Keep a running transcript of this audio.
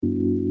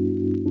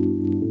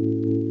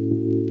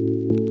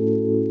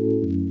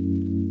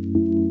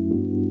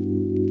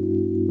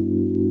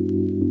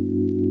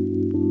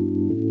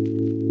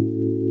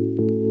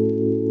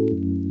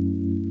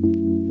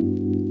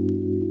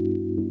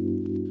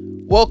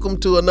Welcome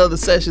to another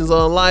Sessions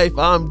on Life.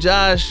 I'm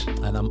Josh.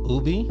 And I'm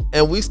Ubi.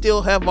 And we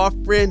still have our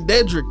friend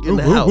Dedrick in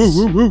the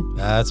house.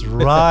 That's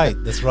right.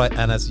 That's right.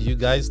 And as you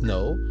guys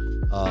know,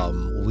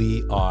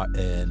 we are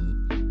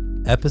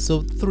in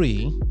episode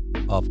 3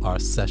 of our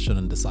session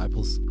on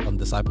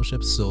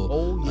discipleship.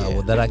 So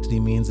what that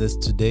actually means is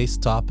today's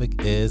topic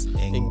is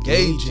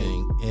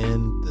engaging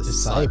in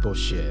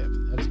discipleship.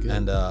 That's good.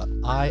 And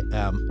I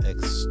am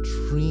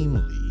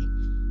extremely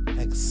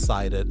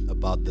excited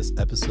about this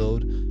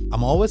episode.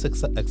 I'm always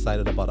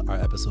excited about our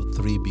episode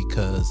 3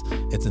 because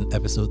it's in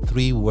episode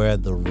 3 where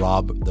the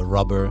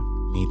rubber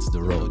meets the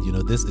road. You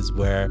know, this is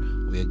where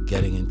we are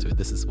getting into it.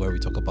 This is where we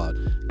talk about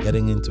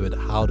getting into it,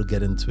 how to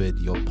get into it,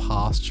 your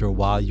posture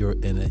while you're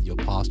in it, your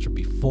posture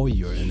before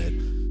you're in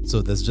it.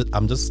 So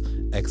I'm just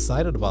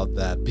excited about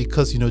that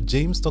because, you know,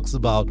 James talks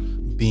about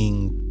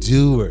being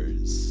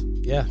doers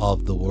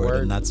of the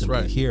word and not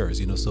simply hearers.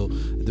 You know, so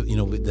you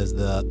know, there's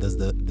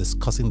the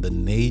discussing the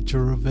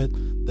nature of it.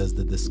 There's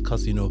the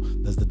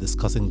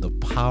discussing the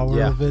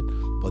power of it,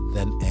 but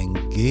then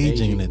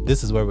engaging in it.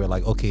 This is where we're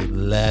like, okay,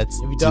 let's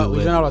do it. We've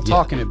done all the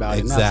talking about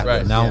it.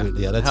 Exactly. Now,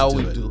 let's how do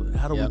we it. do it.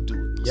 How do we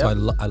do it? So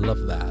I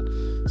love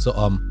that.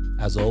 So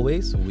as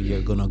always, we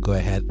are gonna go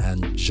ahead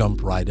and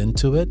jump right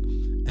into it,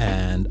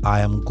 and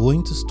I am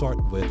going to start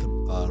with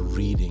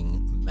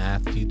reading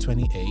Matthew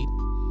 28.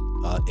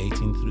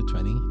 18 through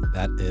 20.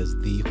 That is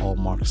the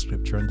hallmark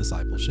scripture in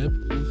discipleship.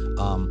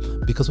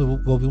 Because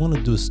what we want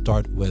to do is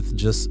start with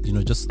just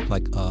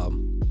like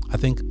I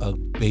think a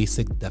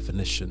basic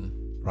definition,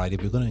 right?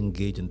 If you're going to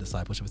engage in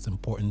discipleship, it's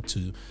important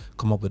to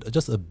come up with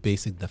just a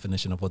basic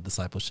definition of what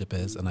discipleship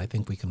is, and I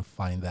think we can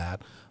find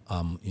that.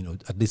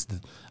 At least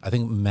I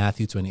think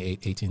Matthew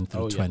 28, 18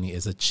 through 20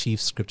 is a chief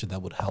scripture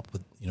that would help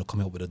with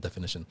coming up with a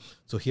definition.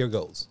 So here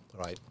goes,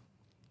 right?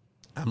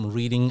 I'm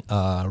reading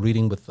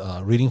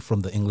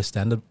from the English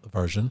Standard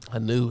Version. I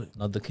knew it.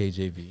 Not the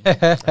KJV.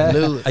 I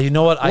knew it. You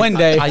know what? One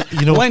day. What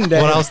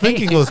I was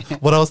thinking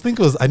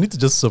was I need to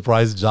just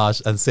surprise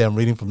Josh and say I'm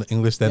reading from the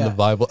English Standard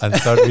Bible and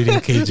start reading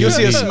KJV. You'll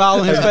see a smile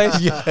on his face.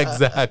 Yeah,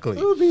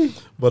 exactly.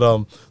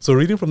 But so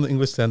reading from the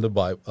English Standard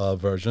Bible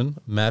Version,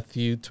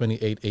 Matthew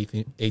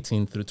 28,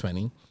 18 through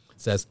 20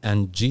 says,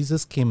 "And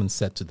Jesus came and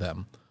said to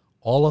them,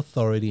 'All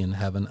authority in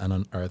heaven and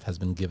on earth has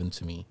been given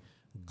to me.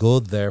 Go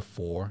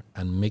therefore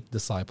and make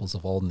disciples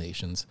of all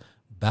nations,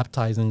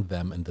 baptizing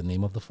them in the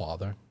name of the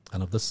Father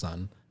and of the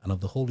Son and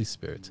of the Holy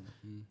Spirit,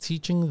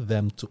 teaching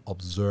them to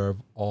observe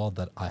all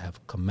that I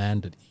have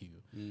commanded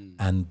you.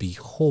 And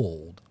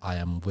behold, I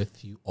am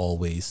with you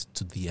always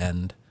to the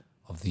end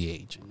of the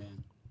age.'"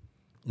 Amen.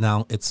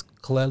 Now, it's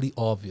clearly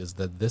obvious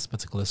that this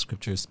particular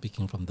scripture is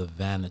speaking from the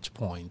vantage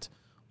point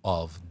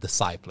of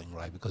discipling,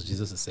 right? Because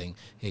Jesus is saying,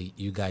 hey,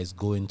 you guys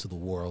go into the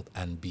world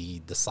and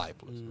be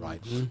disciples,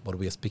 right? But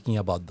we are speaking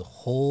about the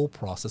whole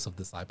process of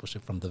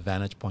discipleship from the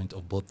vantage point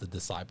of both the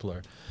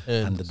discipler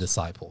and the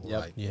disciple,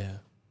 right? Yeah.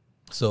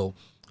 So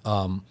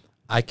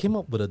I came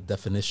up with a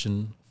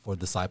definition for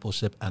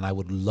discipleship, and I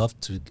would love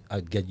to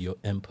get your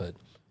input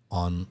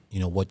on,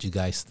 what you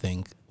guys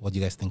think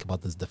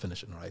about this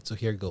definition, right? So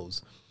here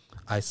goes.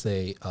 I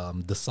say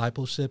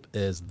discipleship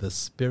is the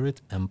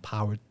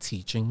spirit-empowered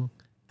teaching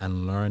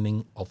and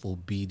learning of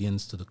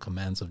obedience to the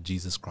commands of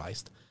Jesus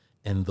Christ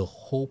in the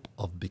hope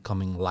of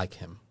becoming like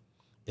him.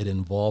 It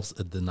involves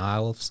a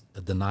denial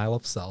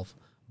of self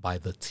by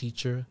the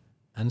teacher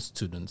and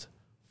student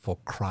for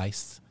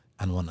Christ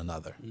and one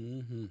another.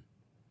 Mm-hmm.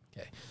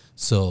 Okay,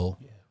 so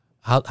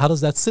how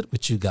does that sit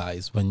with you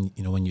guys when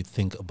you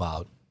think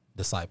about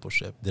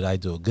discipleship? Did I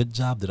do a good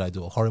job? Did I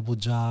do a horrible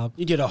job?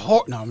 You did no,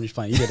 I'm just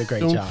playing. You did a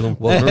great job.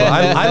 Well,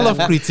 I love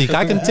critique.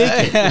 I can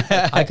take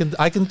it.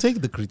 I can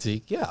take the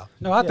critique. Yeah.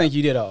 No, I think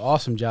you did an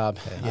awesome job.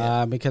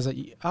 Because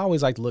I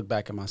always like to look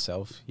back at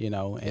myself,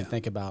 and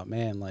think about,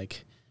 man,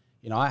 like,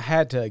 I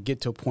had to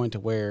get to a point to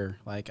where,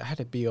 like, I had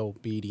to be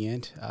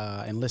obedient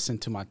and listen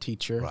to my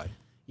teacher, right?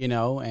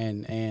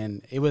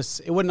 And it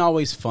wasn't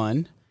always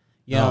fun.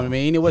 You know what I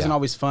mean? It wasn't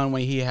always fun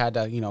when he had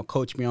to,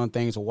 coach me on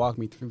things or walk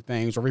me through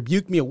things or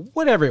rebuke me or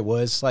whatever it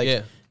was. Like,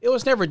 it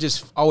was never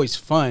just always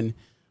fun.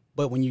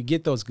 But when you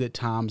get those good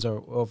times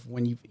or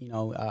when you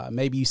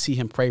maybe you see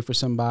him pray for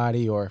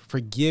somebody or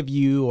forgive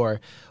you or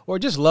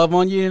just love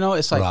on you,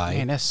 it's like,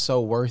 man, that's so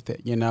worth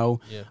it,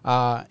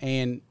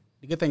 And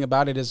the good thing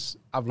about it is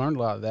I've learned a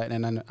lot of that,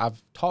 and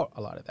I've taught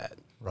a lot of that.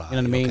 Right. You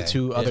know what I mean?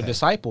 To other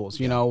disciples,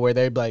 where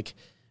they're like,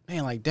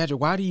 man, like, Dedrick,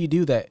 why do you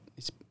do that?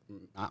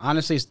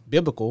 Honestly, it's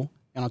biblical.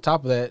 And on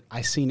top of that,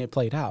 I seen it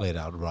played out.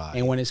 Right.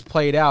 And when it's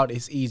played out,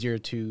 it's easier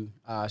to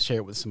share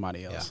it with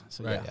somebody else.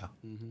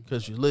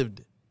 Because you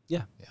lived it.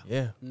 Yeah.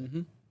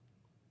 Mm-hmm.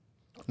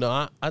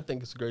 No, I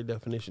think it's a great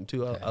definition,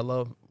 too. I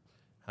love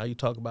how you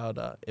talk about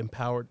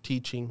empowered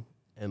teaching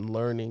and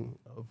learning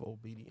of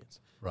obedience.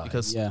 Right.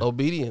 Because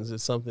obedience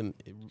is something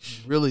you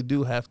really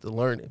do have to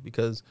learn it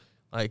because,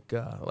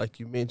 like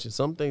you mentioned,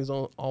 some things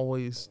don't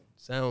always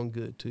sound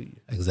good to you.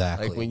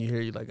 Exactly. Like when you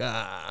hear, you're like,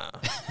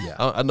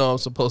 I know I'm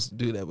supposed to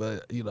do that,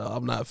 but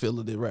I'm not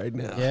feeling it right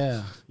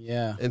now.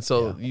 Yeah. And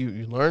so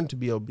you learn to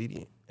be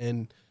obedient,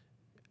 and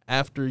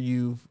after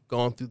you've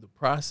gone through the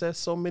process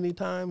so many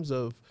times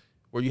of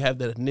where you have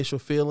that initial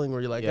feeling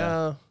where you're like,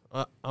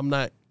 I'm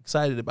not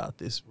excited about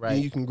this. Right.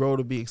 Then you can grow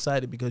to be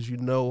excited because you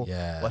know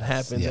what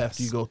happens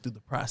after you go through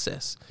the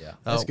process. Yeah,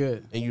 that's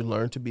good. And you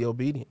learn to be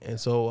obedient. And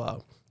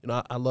so,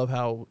 I love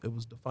how it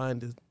was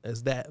defined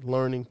as that,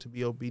 learning to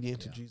be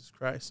obedient to Jesus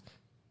Christ.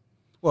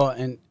 Well,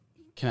 and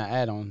can I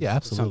add on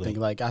something?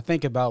 Like, I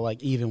think about,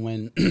 like, even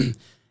when,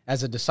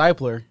 as a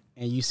discipler,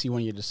 and you see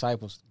one of your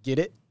disciples get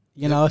it,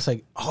 you know, it's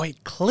like, oh,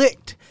 it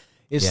clicked.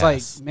 It's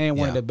like, man,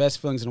 one of the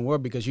best feelings in the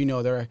world because, you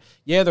know,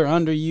 they're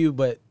under you,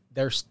 but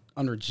they're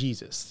under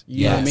Jesus.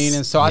 You know what I mean?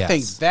 And so I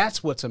think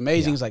that's what's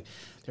amazing. It's like,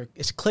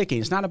 it's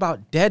clicking. It's not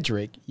about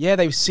Dedrick. Yeah,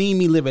 they've seen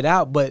me live it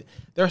out, but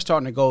they're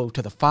starting to go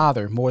to the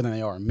Father more than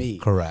they are me.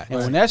 Correct. And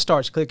when that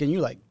starts clicking,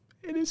 you're like,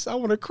 I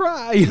want to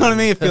cry. You know what I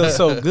mean? It feels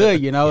so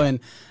good, you know? And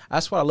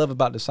that's what I love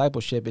about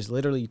discipleship is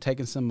literally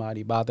taking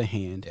somebody by the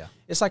hand. Yeah.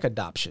 It's like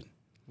adoption.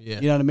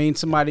 Yeah. You know what I mean?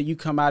 Somebody, you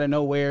come out of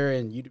nowhere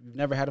and you've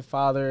never had a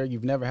father,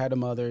 you've never had a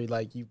mother,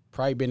 like you've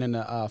probably been in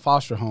a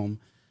foster home,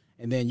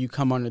 and then you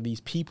come under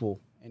these people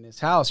in this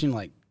house, you're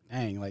like,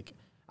 dang, like,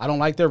 I don't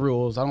like their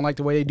rules. I don't like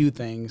the way they do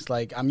things.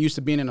 Like, I'm used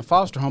to being in a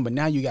foster home, but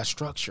now you got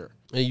structure.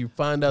 And you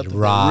find out that they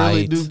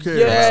really do care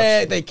about you.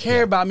 Yeah, they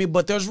care about me,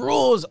 but there's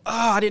rules. Oh,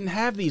 I didn't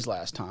have these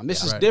last time.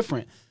 This is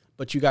different.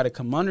 But you got to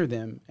come under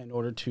them in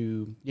order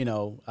to, you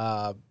know,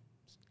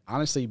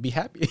 honestly, be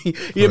happy. You know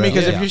what I mean?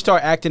 Because if you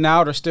start acting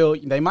out or still,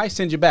 they might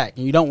send you back,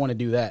 and you don't want to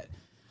do that.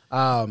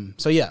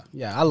 So,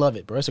 I love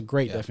it, bro. It's a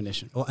great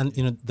definition. Well,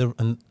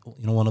 and,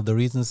 one of the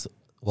reasons...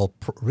 Well,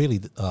 really,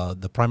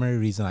 the primary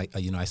reason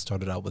I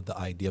started out with the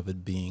idea of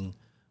it being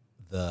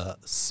the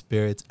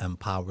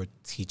Spirit-empowered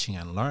teaching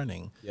and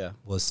learning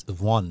was,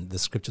 one, the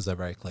scriptures are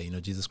very clear. You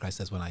know, Jesus Christ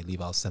says, when I leave,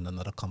 I'll send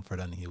another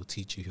comforter, and he'll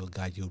teach you, he'll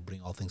guide you, he'll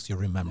bring all things to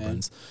your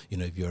remembrance. Amen. You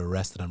know, if you're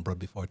arrested and brought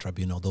before a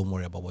tribunal, don't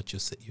worry about what you're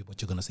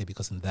going to say,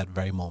 because in that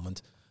very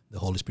moment, the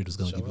Holy Spirit is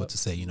going to give you what to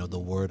say. You know, the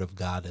word of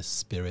God is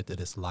spirit,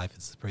 it is life,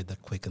 it's spirit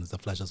that quickens, the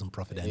flesh doesn't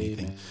profit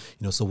anything. You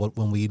know, so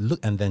when we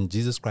look, and then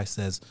Jesus Christ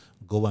says,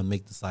 go and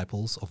make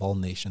disciples of all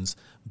nations.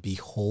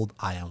 Behold,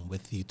 I am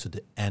with you to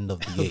the end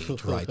of the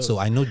age, right? So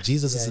I know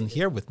Jesus isn't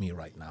here with me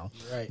right now,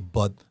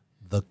 but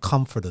the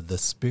comforter, the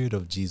Spirit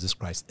of Jesus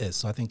Christ is.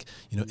 So I think,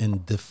 you know,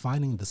 in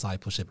defining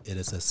discipleship, it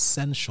is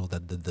essential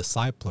that the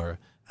discipler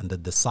and the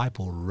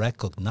disciple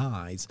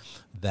recognize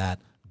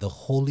that the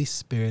Holy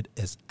Spirit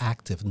is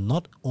active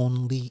not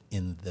only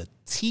in the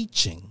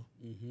teaching,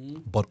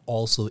 but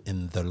also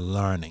in the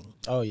learning.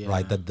 Oh yeah,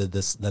 right. That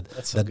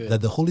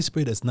the Holy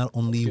Spirit is not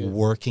only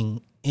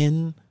working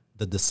in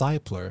the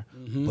discipler,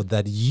 but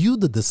that you,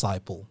 the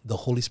disciple, the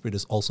Holy Spirit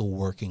is also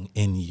working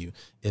in you.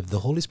 If the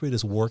Holy Spirit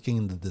is working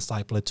in the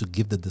discipler to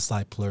give the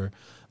discipler,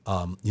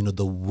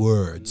 the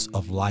words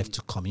of life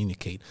to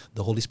communicate,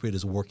 the Holy Spirit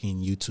is working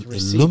in you to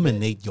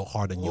illuminate your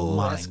heart and your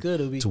mind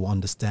to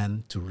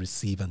understand, to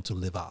receive, and to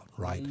live out,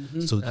 right?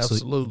 So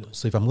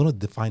if I'm going to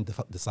define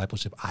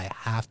discipleship, I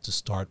have to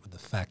start with the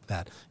fact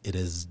that it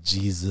is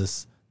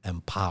Jesus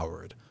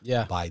empowered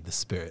by the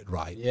Spirit,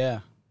 right? Yeah.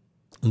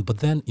 But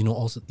then,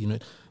 also,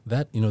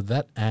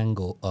 that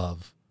angle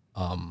of,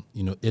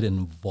 it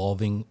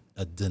involving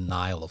a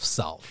denial of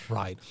self,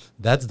 right?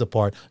 That's the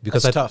part,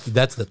 because that's tough.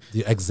 That's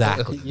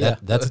exactly.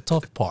 That's a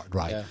tough part,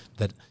 right? Yeah.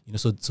 That,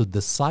 so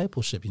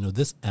discipleship,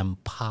 this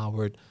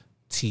empowered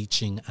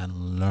teaching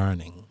and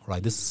learning,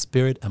 right? This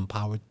Spirit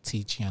empowered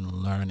teaching and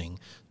learning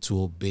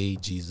to obey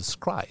Jesus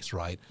Christ,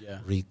 right? Yeah.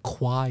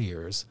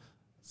 Requires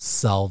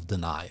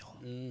self-denial.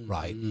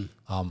 Right.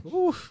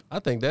 I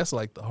think that's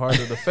like the heart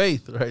of the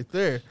faith right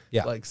there.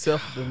 Yeah. Like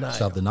self-denial.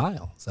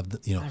 Self-denial.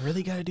 I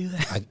really got to do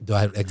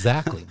that.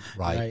 Exactly.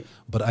 Right.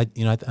 But I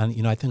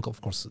think,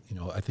 of course,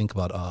 I think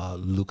about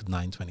Luke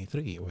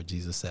 9:23, where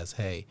Jesus says,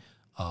 hey,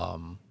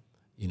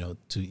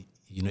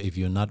 if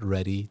you're not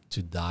ready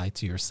to die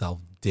to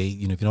yourself,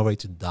 if you're not ready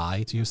to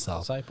die to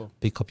yourself,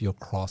 pick up your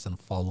cross and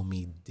follow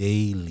me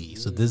daily.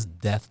 So this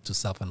death to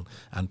self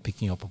and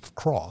picking up a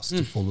cross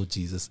to follow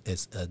Jesus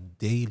is a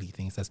daily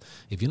thing. It says,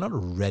 if you're not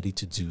ready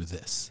to do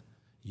this,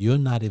 you're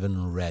not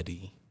even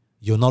ready.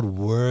 You're not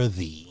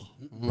worthy,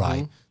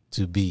 right,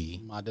 to be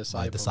my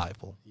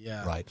disciple.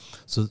 Yeah. Right.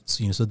 So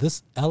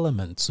this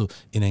element, so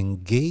in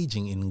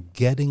engaging, in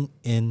getting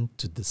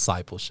into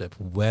discipleship,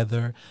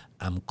 whether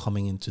I'm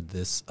coming into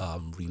this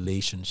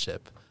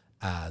relationship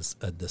as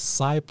a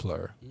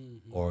discipler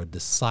or a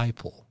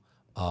disciple,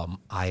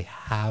 I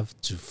have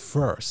to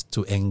first,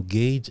 to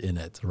engage in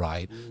it,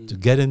 right? To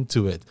get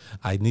into it,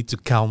 I need to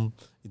count.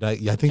 I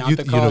think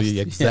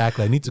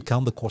exactly. I need to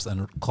count the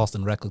cost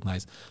and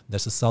recognize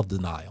there's a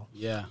self-denial.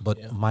 Yeah.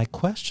 But my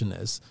question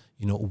is,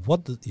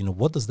 what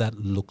does that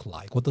look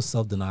like? What does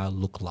self-denial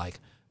look like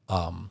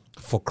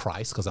for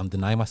Christ? Because I'm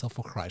denying myself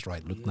for Christ,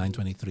 right? Luke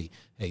 9:23.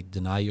 Hey,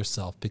 deny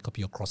yourself, pick up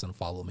your cross, and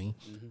follow me,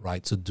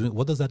 right? So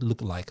what does that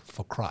look like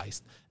for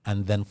Christ,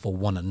 and then for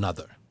one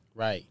another?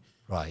 Right.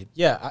 Right.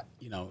 Yeah.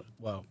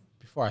 Well,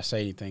 before I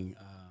say anything,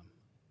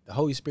 the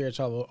Holy Spirit's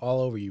all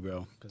over you,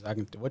 bro. Because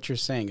what you're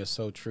saying is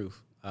so true.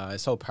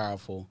 It's so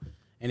powerful.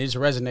 and it just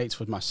resonates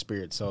with my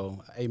spirit.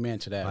 So, amen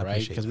to that,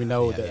 right? Because we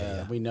know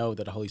we know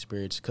that the Holy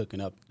Spirit's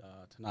cooking up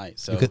tonight.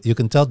 So you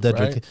can tell Dedrick.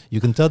 Right?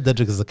 You can tell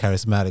Dedrick is a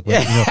charismatic.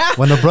 When,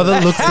 when a brother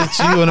looks at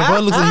you,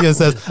 and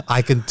says,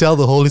 "I can tell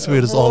the Holy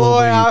Spirit is all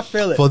over you." I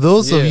feel it. For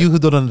those of you who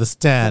don't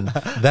understand,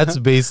 that's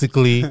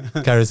basically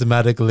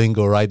charismatic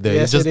lingo right there.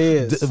 Yes, it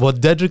is.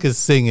 What Dedrick is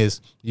saying is,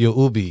 "Yo,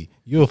 Ubi,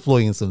 you're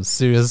flowing in some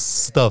serious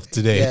stuff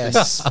today."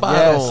 Yes,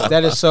 yes,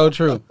 that is so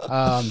true.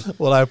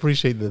 Well, I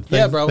appreciate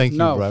that. Bro. Thank you,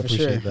 bro. I sure.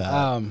 appreciate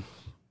that.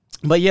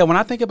 But yeah, when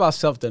I think about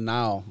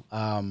self-denial,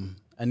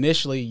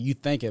 initially you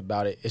think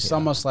about it. It's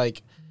almost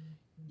like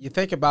you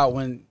think about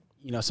when,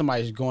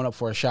 somebody's going up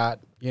for a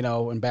shot,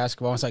 in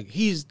basketball. It's like,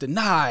 he's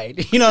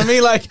denied. You know what I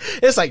mean? Like,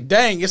 it's like,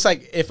 dang. It's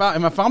like, if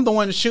I'm the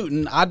one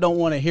shooting, I don't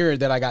want to hear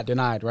that I got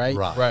denied, right?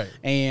 Right.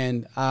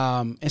 And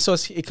so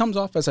it comes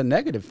off as a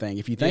negative thing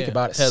if you think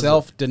about it.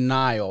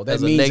 Self-denial. That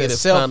means that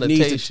self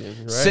needs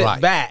to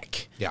sit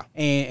back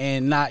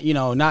and not,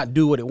 not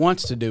do what it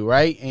wants to do,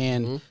 right?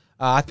 And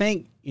I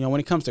think, when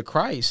it comes to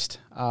Christ,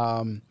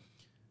 man,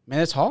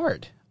 it's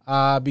hard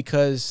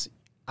because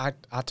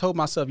I told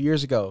myself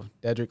years ago,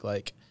 Dedrick,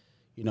 like,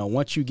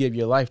 once you give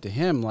your life to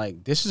him,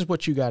 like, this is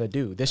what you got to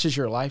do. This is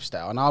your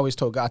lifestyle. And I always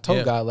told God,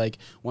 like,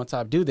 once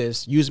I do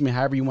this, use me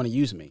however you want to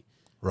use me.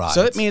 Right.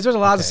 So it means there's a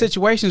lot of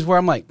situations where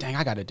I'm like, dang,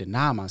 I got to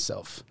deny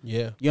myself.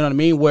 Yeah. You know what I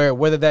mean?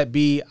 Whether that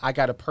be I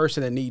got a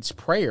person that needs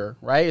prayer,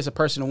 right? It's a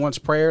person who wants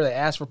prayer, they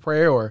ask for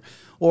prayer,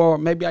 or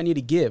maybe I need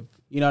to give.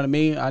 You know what I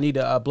mean? I need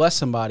to bless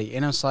somebody.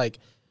 And it's like,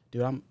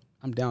 dude,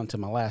 I'm down to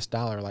my last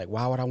dollar. Like,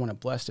 why would I want to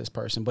bless this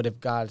person? But if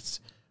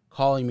God's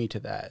calling me to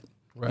that,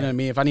 right. You know what I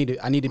mean? If I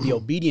need to be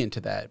obedient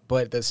to that.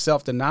 But the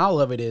self-denial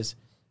of it is,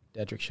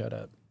 Dedrick, shut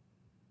up.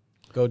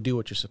 Go do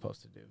what you're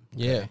supposed to do.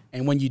 Yeah. Okay?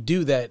 And when you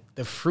do that,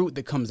 the fruit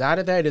that comes out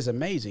of that is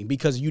amazing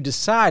because you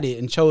decided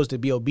and chose to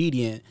be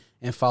obedient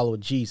and follow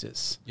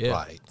Jesus. Yeah.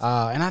 Right.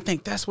 And I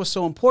think that's what's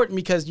so important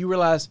because you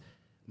realize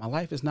my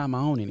life is not my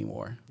own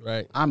anymore.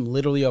 Right. I'm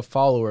literally a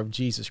follower of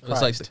Jesus Christ.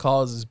 It's like the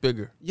cause is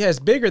bigger. Yeah, it's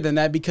bigger than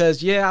that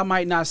because, I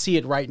might not see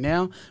it right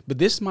now, but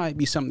this might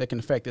be something that can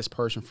affect this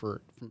person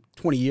for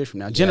 20 years from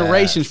now,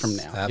 generations from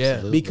now.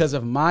 Absolutely. Because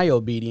of my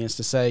obedience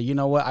to say, you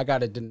know what, I got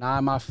to deny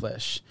my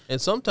flesh.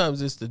 And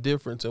sometimes it's the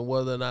difference in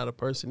whether or not a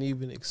person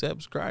even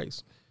accepts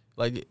Christ.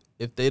 Like,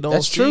 if they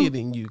don't see it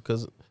in you,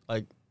 because,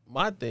 like,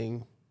 my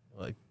thing,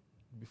 like,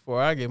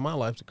 before I gave my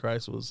life to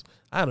Christ was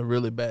I had a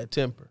really bad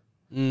temper.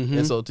 Mm-hmm.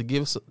 And so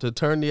to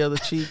turn the other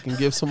cheek and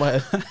give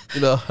somebody,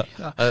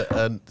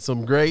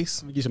 some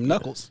grace, give some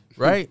knuckles,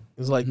 right?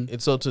 It's like, and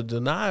so to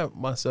deny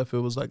myself, it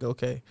was like,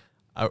 okay,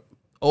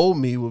 old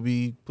me would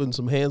be putting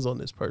some hands on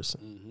this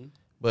person,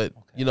 but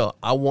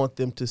I want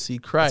them to see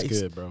Christ.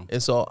 That's good, bro.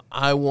 And so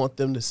I want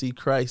them to see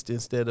Christ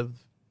instead of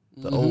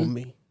the old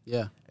me.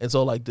 Yeah. And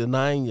so like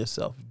denying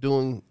yourself,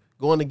 going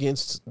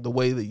against the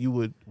way that you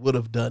would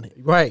have done it.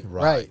 Right.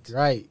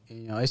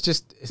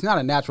 It's not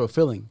a natural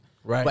feeling.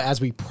 Right. But as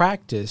we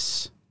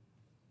practice,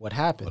 what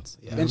happens?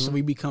 Eventually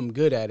we become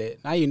good at it.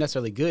 Not even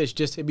necessarily good. It's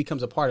just it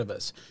becomes a part of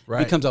us.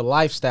 Right. It becomes a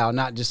lifestyle,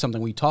 not just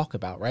something we talk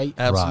about, right?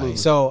 Absolutely. Right.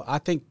 So I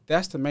think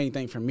that's the main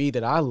thing for me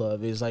that I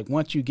love is like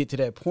once you get to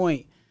that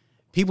point,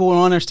 people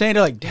will understand.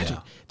 They're like,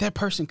 that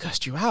person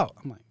cussed you out.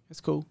 I'm like,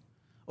 it's cool.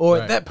 Or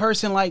that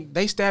person, like,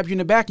 they stabbed you in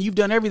the back and you've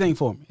done everything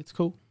for them. It's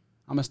cool.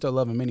 I'm going to still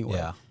love them anyway.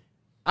 Yeah.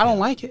 I don't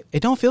like it.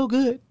 It don't feel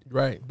good.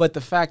 Right. But the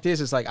fact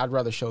is, it's like I'd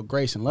rather show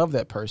grace and love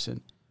that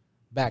person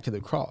back to the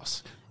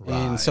cross. Right.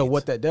 And so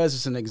what that does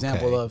is an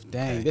example of,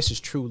 dang, this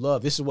is true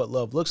love. This is what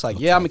love looks like.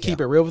 I'm going to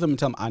keep it real with them and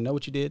tell them, I know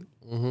what you did.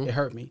 It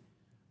hurt me,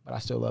 but I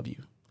still love you.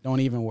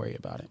 Don't even worry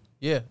about it.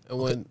 Yeah.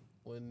 And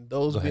when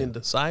those being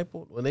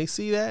discipled, when they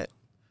see that,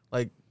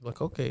 like,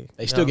 okay.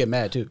 They still get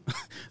mad, too.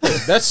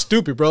 That's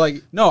stupid, bro.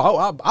 Like,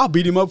 no, I'll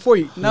beat him up for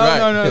you.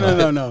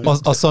 No.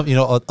 Or some,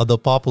 or the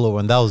popular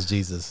one, that was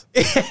Jesus.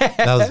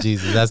 That was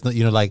Jesus. That's not,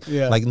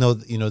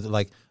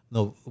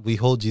 no, we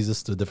hold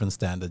Jesus to a different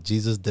standard.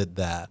 Jesus did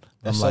that.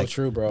 That's so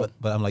true, bro.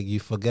 But I'm like, you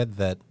forget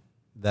that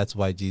that's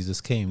why Jesus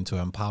came, to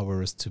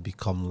empower us to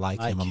become like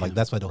him. I'm like,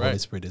 that's why the Holy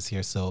Spirit is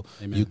here. So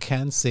you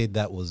can say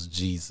that was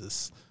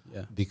Jesus.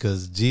 Yeah.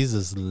 Because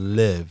Jesus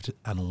lived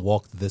and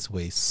walked this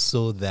way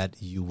so that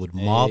you would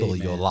model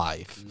your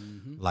life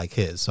like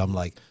his. So I'm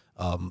like,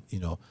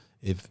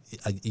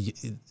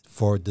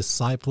 for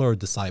discipler or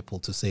disciple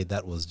to say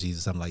that was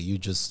Jesus, I'm like,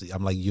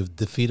 you've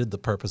defeated the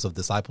purpose of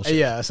discipleship.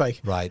 Yeah, it's like,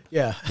 right.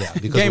 Yeah.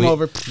 Because game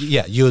over.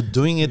 Yeah, you're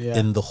doing it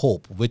in the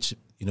hope, which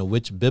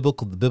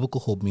biblical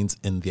hope means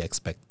in the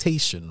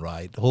expectation,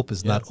 right? Hope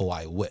is not,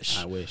 I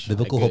wish.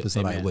 Biblical hope is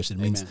not, I wish. It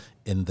means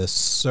in the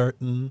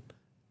certain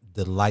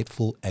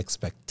delightful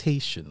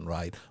expectation,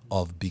 right,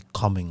 of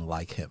becoming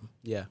like him.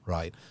 Yeah.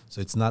 Right.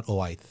 So it's not,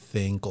 I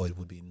think, or it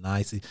would be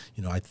nice.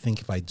 I think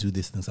if I do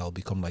these things, I'll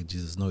become like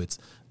Jesus. No, it's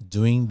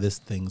doing these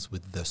things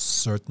with the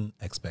certain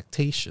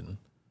expectation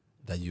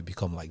that you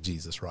become like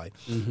Jesus, right?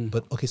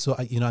 But okay, so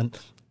I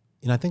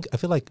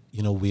feel like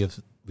we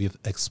have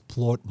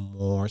explored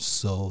more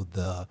so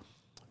the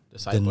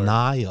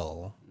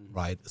denial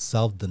right?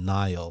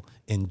 Self-denial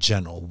in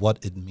general,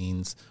 what it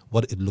means,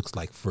 what it looks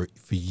like for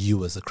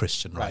you as a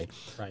Christian, right?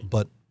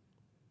 But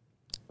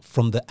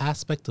from the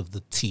aspect of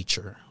the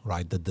teacher,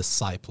 right, the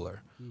discipler,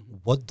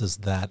 what does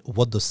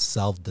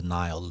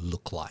self-denial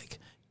look like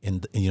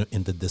in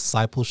the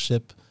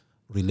discipleship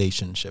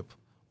relationship?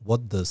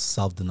 What does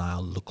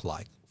self-denial look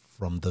like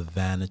from the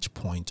vantage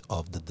point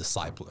of the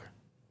discipler?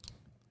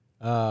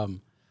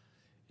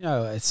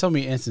 It's so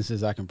many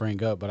instances I can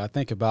bring up, but I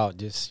think about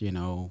just,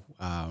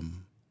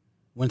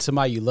 when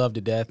somebody you love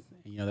to death,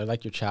 they're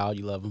like your child,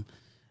 you love them,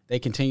 they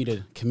continue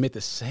to commit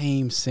the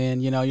same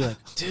sin, you're like,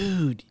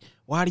 dude,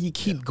 why do you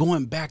keep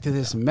going back to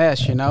this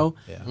mess,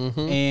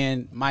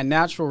 And my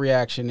natural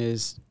reaction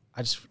is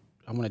I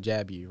want to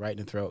jab you right in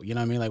the throat. You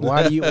know what I mean? Like,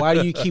 why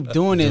do you keep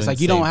doing this? Like,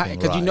 you don't have,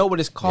 because you know what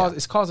it's caused. Yeah.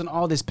 It's causing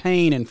all this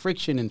pain and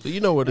friction, and so you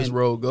know where this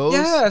road goes.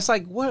 Yeah, it's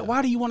like,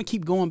 why do you want to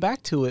keep going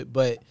back to it?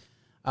 But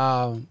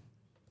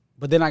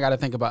then I got to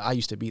think about, I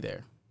used to be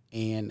there,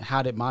 and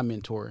how did my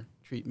mentor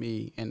treat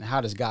me, and how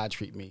does God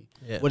treat me?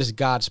 Yeah. What is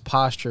God's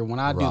posture when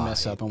I do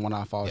mess up and when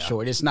I fall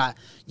short? It's not,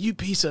 you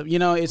piece of,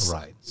 it's,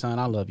 son,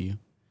 I love you.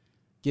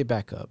 Get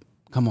back up.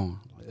 Come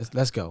on.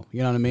 Let's go.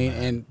 You know what I mean?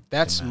 Amen. And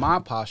that's my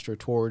posture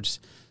towards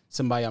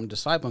somebody I'm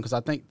discipling, because I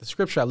think the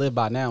scripture I live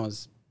by now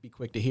is be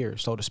quick to hear,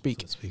 slow to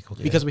speak.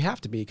 Because we have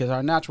to be, because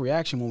our natural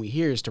reaction when we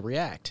hear is to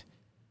react.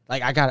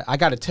 Like, I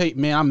got to tell you,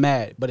 man, I'm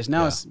mad. But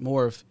it's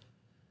more of,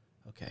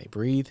 okay,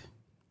 breathe.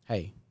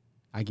 Hey,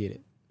 I get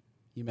it.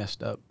 You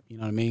messed up. You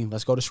know what I mean?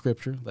 Let's go to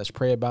scripture. Let's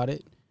pray about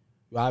it.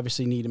 You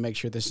obviously need to make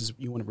sure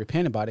you want to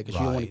repent about it, because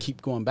you don't want to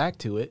keep going back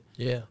to it.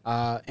 Yeah.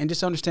 And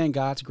just understand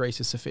God's grace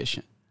is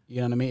sufficient. You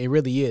know what I mean? It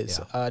really is.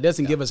 Yeah. It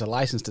doesn't give us a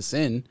license to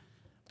sin,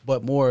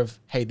 but more of,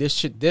 hey, this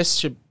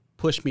should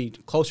push me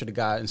closer to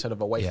God instead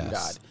of away from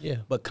God. Yeah.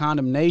 But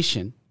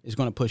condemnation is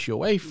going to push you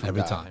away from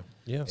every God. Time.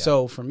 Yeah.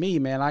 So for me,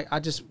 man, I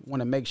just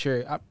want to make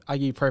sure. I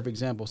give you a perfect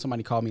example.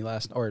 Somebody called me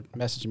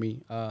messaged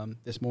me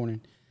this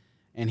morning,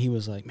 and he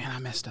was like, man, I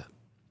messed up.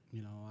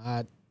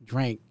 I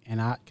drank,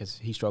 because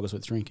he struggles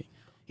with drinking.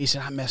 He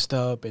said, I messed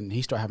up, and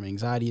he started having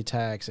anxiety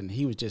attacks, and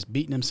he was just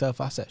beating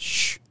himself. I said,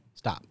 shh,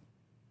 stop.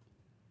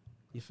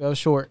 You fell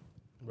short.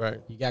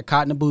 Right. You got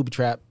caught in a booby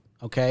trap,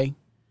 okay?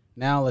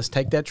 Now let's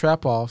take that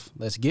trap off.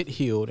 Let's get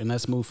healed, and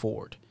let's move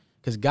forward.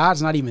 Because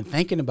God's not even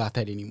thinking about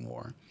that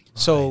anymore. Right.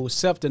 So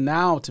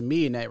self-denial to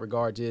me in that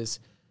regard is,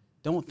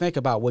 don't think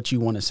about what you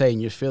want to say in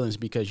your feelings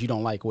because you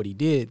don't like what he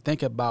did.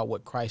 Think about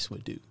what Christ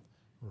would do.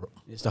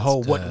 It's the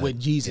whole what would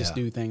Jesus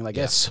do thing. Like,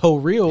 that's so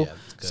real. Yeah,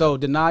 so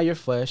deny your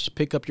flesh,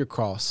 pick up your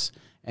cross.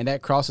 And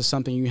that cross is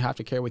something you have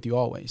to carry with you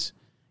always.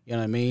 You know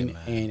what I mean?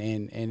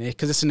 Amen. And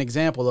because it's an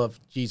example of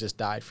Jesus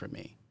died for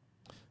me.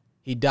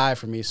 He died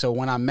for me. So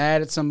when I'm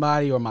mad at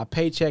somebody, or my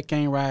paycheck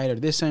ain't right, or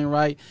this ain't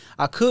right,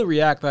 I could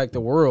react like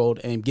the world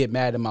and get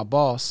mad at my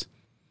boss.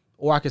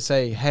 Or I could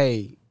say,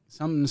 hey,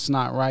 something's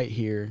not right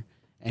here.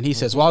 And he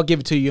says, well, I'll give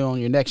it to you on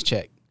your next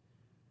check.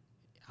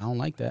 I don't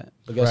like that.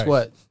 But guess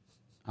what?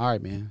 All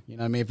right, man. You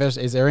know what I mean?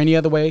 Is there any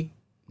other way?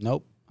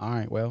 Nope. All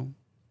right, well,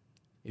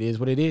 it is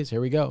what it is.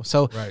 Here we go.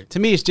 So to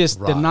me, it's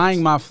just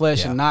denying my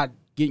flesh and not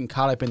getting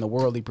caught up in the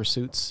worldly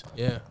pursuits.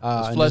 Yeah.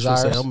 Flesh will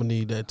say, I'm going to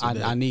need that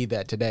today. I need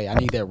that today. I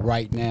need that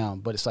right now.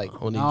 But it's like,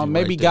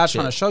 maybe God's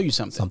trying to show you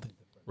something.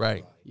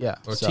 Right. Yeah.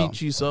 Or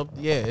teach you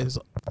something. Yeah, it's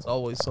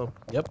always something.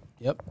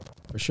 Yep.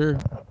 For sure.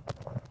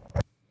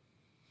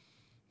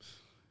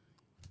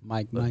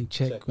 Mic,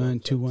 check. 1,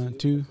 2, 1,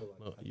 2.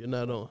 No, you're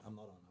not on. I'm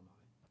not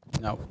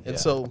on. No. And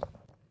so.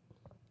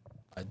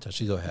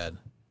 She go ahead.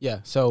 Yeah.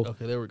 So.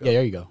 Okay, there we go. Yeah,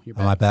 there you go. You're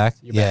back. Am I back?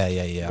 You're back.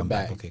 Yeah. I'm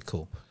back. Okay,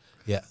 cool.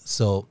 Yeah.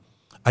 So,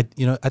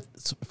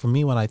 for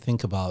me, when I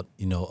think about,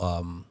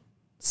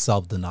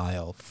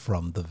 self-denial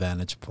from the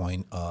vantage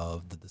point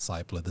of the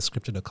discipler, the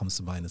scripture that comes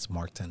to mind is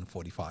Mark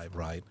 10:45,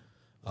 right?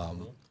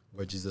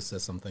 Where Jesus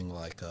says something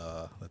like,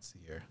 let's see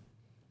here.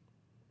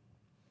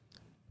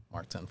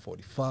 Mark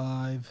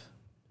 10:45.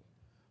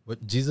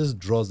 But Jesus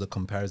draws the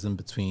comparison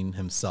between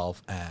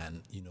himself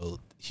and,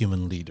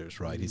 human leaders,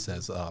 right? He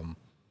says, I'm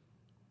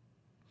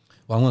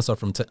going to start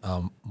from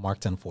Mark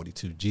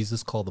 10:42.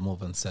 Jesus called them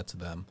over and said to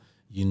them,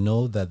 you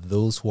know that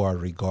those who are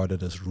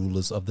regarded as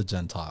rulers of the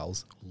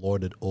Gentiles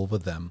lord it over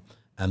them,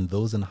 and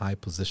those in high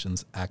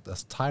positions act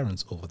as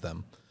tyrants over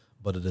them.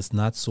 But it is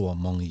not so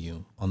among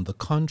you. On the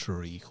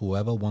contrary,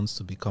 whoever wants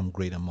to become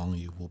great among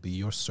you will be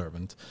your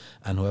servant,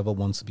 and whoever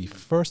wants to be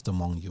first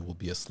among you will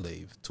be a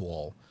slave to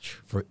all.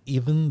 For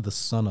even the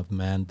Son of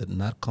Man did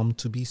not come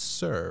to be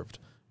served,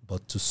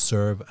 but to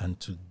serve and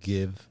to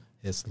give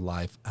his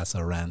life as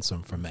a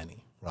ransom for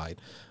many, right?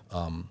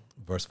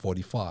 Verse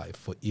 45,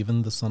 for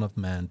even the Son of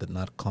Man did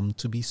not come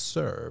to be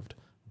served,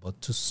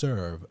 but to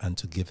serve and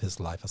to give his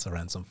life as a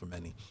ransom for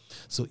many.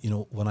 So,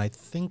 when I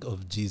think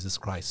of Jesus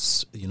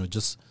Christ,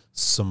 just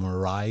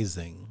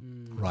summarizing,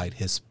 right,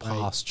 his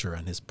posture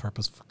and his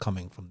purpose for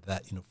coming from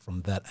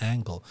that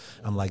angle,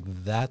 I'm like,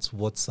 that's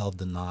what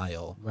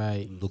self-denial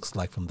looks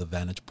like from the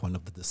vantage point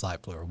of the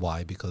discipler.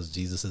 Why? Because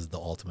Jesus is the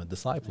ultimate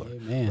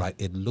discipler, right?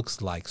 It looks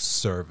like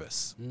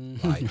service,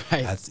 right?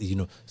 As,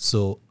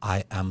 so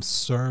I am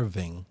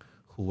serving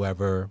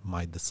whoever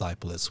my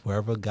disciple is,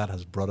 whoever God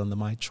has brought under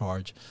my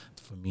charge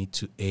for me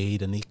to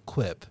aid and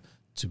equip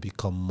to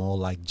become more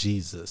like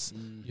Jesus.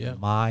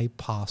 My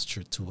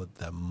posture toward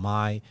them,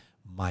 my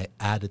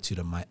attitude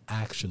and my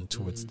action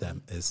towards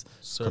them is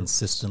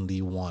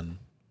consistently one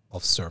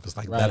of service.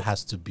 Like that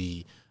has to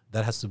be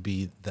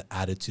the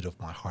attitude of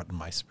my heart and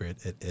my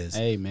spirit. It is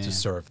to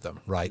serve them,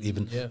 right?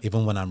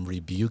 Even when I'm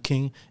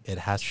rebuking, it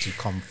has to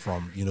come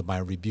from, my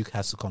rebuke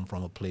has to come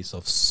from a place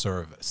of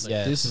service.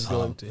 Like this is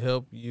going to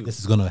help you. This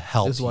is going to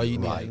help you. This is why you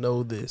need to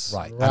know this.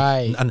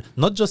 Right. And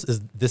not just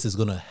as this is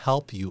going to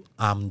help you,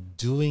 I'm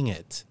doing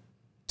it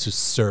to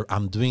serve.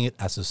 I'm doing it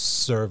as a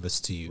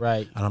service to you.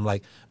 Right. And I'm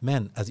like,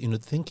 man, as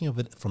thinking of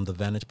it from the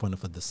vantage point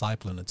of a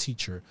disciple and a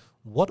teacher,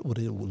 what would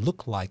it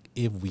look like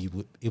if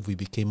we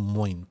became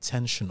more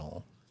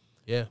intentional?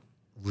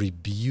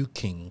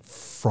 Rebuking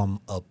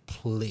from a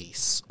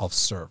place of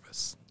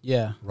service.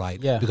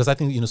 Right. Because I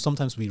think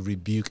sometimes we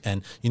rebuke,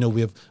 and we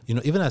have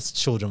even as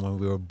children when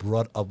we were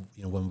brought up,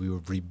 when we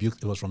were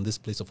rebuked, it was from this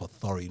place of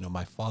authority.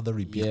 My father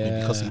rebuked me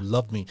because he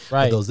loved me.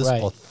 But there was this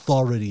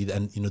authority,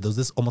 and there was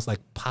this almost like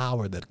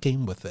power that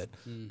came with it.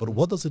 But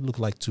what does it look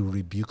like to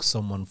rebuke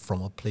someone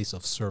from a place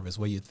of service,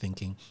 where you're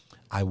thinking,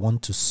 I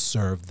want to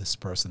serve this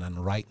person,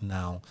 and right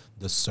now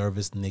the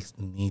service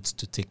needs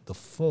to take the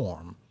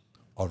form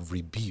of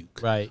rebuke.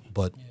 Right.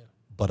 But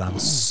I'm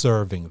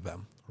serving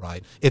them.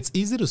 Right. It's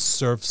easy to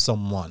serve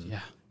someone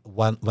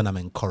when I'm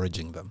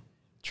encouraging them.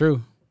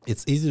 True.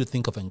 It's easy to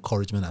think of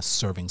encouragement as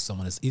serving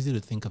someone. It's easy to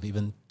think of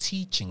even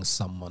teaching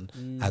someone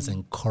as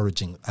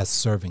encouraging, as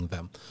serving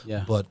them.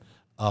 But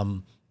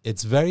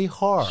it's very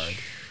hard.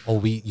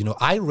 Or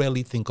I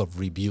rarely think of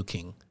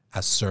rebuking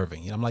as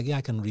serving. I'm like,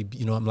 I can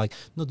I'm like,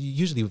 no,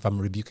 usually if I'm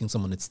rebuking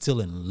someone, it's still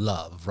in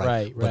love,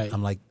 right? But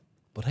I'm like,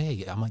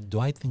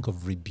 do I think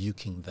of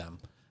rebuking them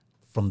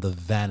from the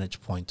vantage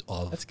point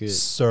of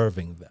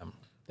serving them?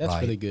 That's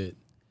really good.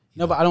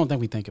 No, but I don't think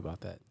we think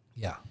about that.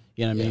 Yeah.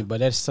 You know what I mean? But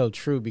that's so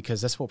true,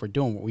 because that's what we're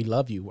doing. We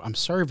love you. I'm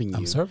serving you.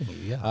 I'm serving you,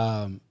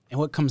 yeah. And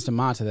what comes to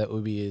mind to that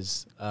would be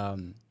is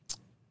probably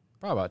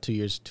about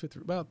 2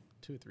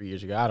 or 3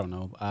 years ago. I don't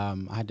know. I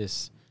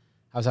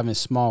was having a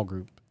small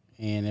group,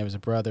 and there was a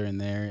brother in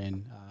there,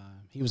 and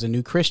he was a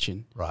new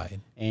Christian. Right.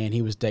 And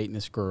he was dating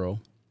this girl,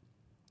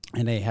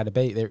 and they had a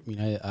baby.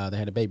 They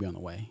had a baby on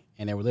the way,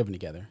 and they were living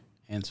together.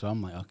 And so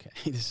I'm like, okay,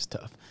 this is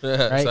tough.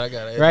 Right? So I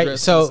got to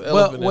address So,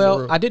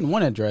 well, I didn't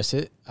want to address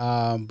it,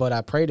 but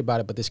I prayed about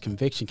it. But this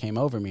conviction came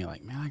over me,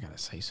 like, man, I got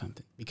to say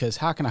something, because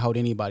how can I hold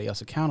anybody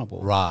else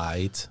accountable?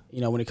 Right.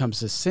 When it comes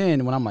to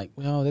sin, when I'm like,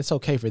 well, that's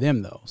okay for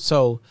them though.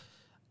 So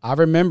I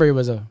remember it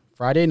was a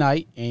Friday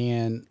night,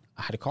 and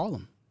I had to call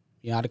them.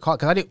 I had to call,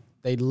 because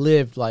they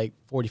lived like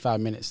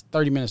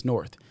 30 minutes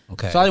north.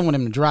 Okay. So I didn't want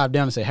them to drive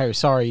down and say, hey,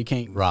 sorry, you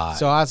can't. Right.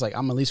 So I was like,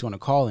 I'm at least going to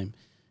call him.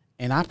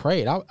 And I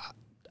prayed.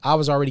 I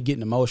was already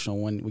getting emotional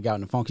when we got on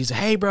the phone. He said,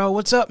 hey, bro,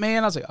 what's up,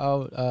 man? I was like,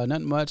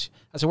 nothing much.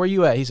 I said, where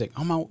you at? He's like,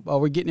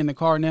 we're getting in the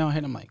car now.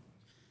 And I'm like,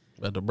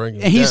 about to bring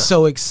him and down. he's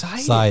so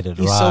excited.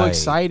 He's so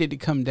excited to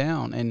come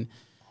down. And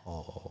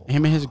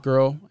him and his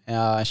girl,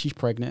 she's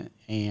pregnant.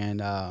 And,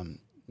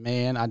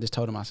 man, I just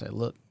told him, I said,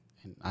 look,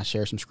 and I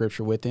shared some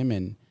scripture with him,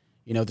 and,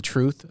 the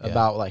truth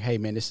about, like, hey,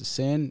 man, this is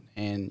sin.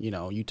 And,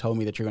 you told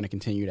me that you're going to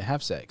continue to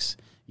have sex.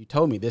 You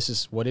told me this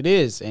is what it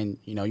is. And,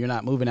 you're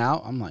not moving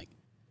out. I'm like,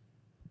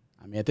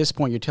 at this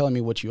point, you're telling me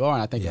what you are,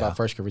 and I think about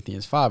 1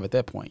 Corinthians 5 at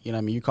that point.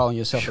 You're calling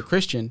yourself a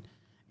Christian,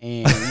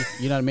 and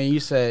you know what I mean? You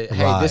said,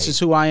 hey, this is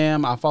who I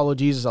am. I follow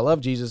Jesus. I love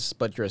Jesus,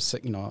 but you're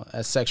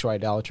a sexual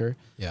idolater.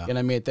 Yeah. You know what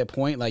I mean? At that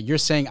point, like, you're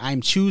saying,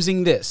 I'm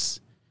choosing this.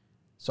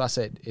 So I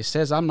said, it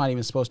says I'm not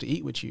even supposed to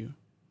eat with you.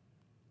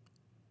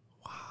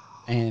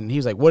 And he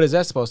was like, what is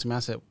that supposed to mean?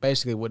 I said,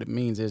 basically what it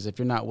means is if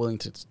you're not willing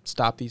to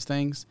stop these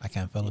things,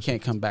 you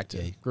can't come back to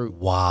the group.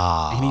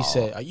 Wow. And he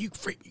said, are you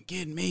freaking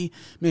kidding me?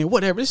 Man,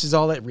 whatever. This is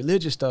all that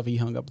religious stuff. He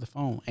hung up the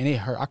phone, and it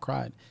hurt. I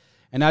cried.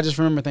 And I just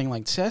remember thinking,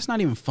 like, that's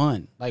not even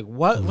fun. Like,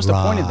 what's the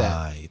point of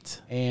that?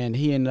 And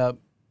he ended up,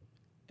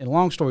 and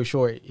long story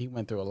short, he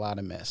went through a lot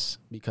of mess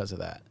because of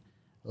that.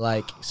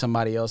 Like,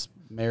 somebody else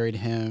married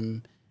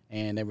him,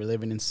 and they were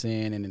living in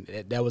sin, and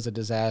that was a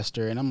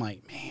disaster. And I'm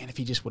like, man, if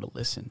he just would have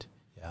listened.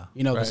 Yeah.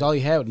 Because all he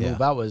had to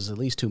move out was at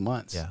least 2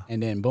 months. Yeah.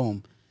 And then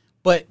boom.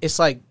 But it's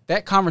like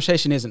that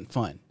conversation isn't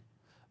fun.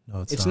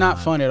 No, it's not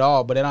fun at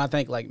all. But then I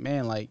think, like,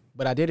 man, like,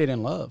 but I did it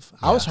in love. Yes.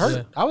 I was hurt.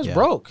 Yeah. I was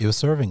broke. You were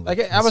serving.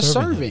 Like, I was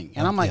serving.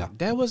 And I'm like,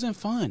 that wasn't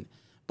fun.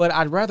 But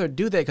I'd rather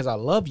do that because I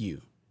love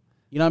you.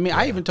 You know what I mean?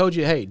 Yeah. I even told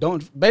you, hey,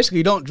 don't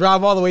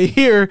drive all the way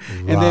here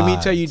and then me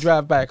tell you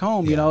drive back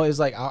home. Yeah. It's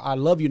like, I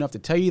love you enough to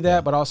tell you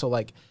that, but also,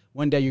 like,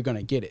 one day you're going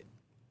to get it.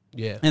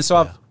 Yeah. And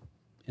so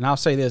I'll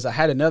say this, I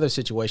had another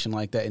situation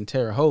like that in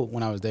Terre Haute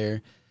when I was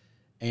there,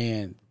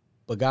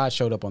 but God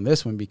showed up on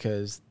this one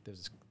because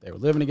they were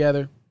living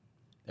together.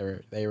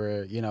 They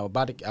were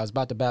I was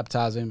about to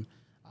baptize him.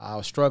 I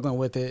was struggling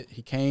with it.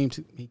 He came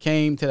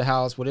to the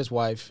house with his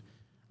wife.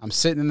 I'm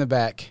sitting in the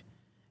back,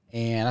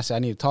 and I said, I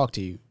need to talk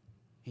to you.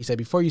 He said,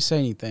 before you say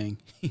anything,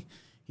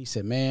 he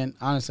said, man,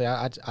 honestly,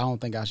 I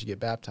don't think I should get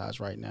baptized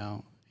right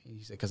now.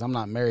 He said, because I'm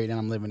not married and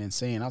I'm living in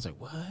sin. I was like,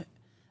 what?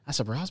 I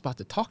said, bro, I was about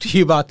to talk to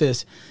you about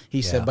this.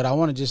 He said, but I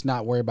want to just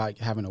not worry about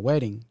having a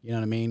wedding. You know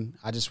what I mean?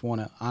 I just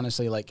want to,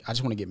 honestly, like, I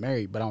just want to get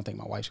married, but I don't think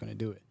my wife's going to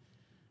do it.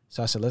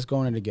 So I said, let's go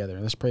in there together.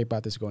 Let's pray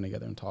about this going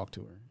together and talk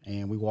to her.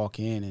 And we walk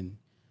in, and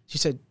she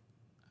said,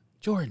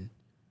 Jordan.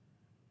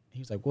 He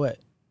was like, what?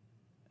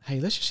 Hey,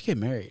 let's just get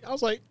married. I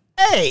was like,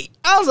 hey.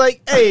 That's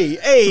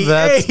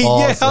awesome.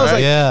 Yeah. I was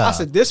like, yeah. I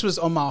said, this was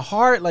on my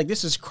heart. Like,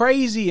 this is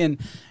crazy. And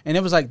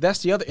it was like, that's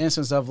the other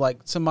instance of like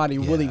somebody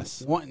really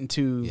wanting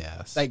to,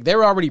 like, they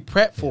were already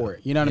prepped for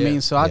it. You know what I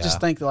mean? So I just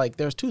think like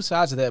there's two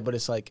sides of that, but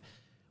it's like,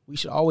 we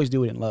should always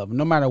do it in love.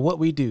 No matter what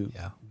we do,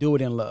 do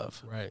it in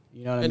love. Right.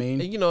 You know what I mean?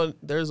 And, you know,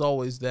 there's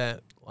always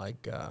that,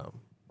 like,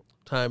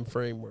 time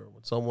frame where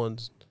when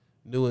someone's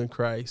new in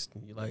Christ,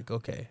 and you're like,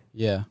 okay,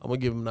 I'm going to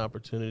give them an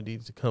opportunity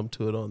to come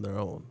to it on their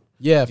own.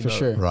 Yeah, for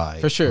sure.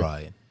 Right. For sure.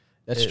 Right.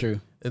 That's true.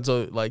 And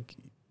so, like,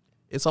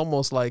 it's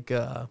almost like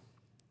a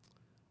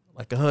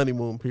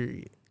honeymoon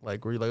period.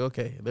 Like, where you're like,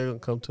 okay, they're going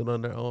to come to it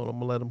on their own. I'm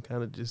going to let them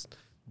kind of just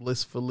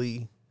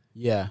blissfully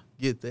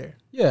get there.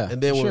 Yeah,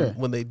 and then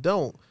when they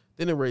don't,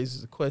 then it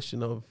raises the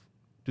question of,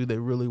 do they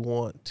really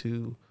want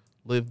to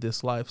live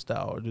this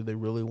lifestyle, or do they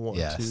really want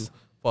to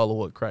follow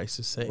what Christ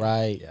is saying?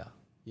 Right.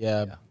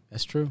 Yeah.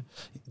 That's true.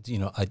 You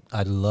know,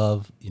 I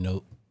love,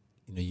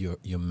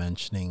 you're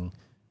mentioning,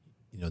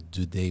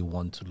 do they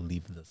want to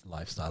live this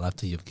lifestyle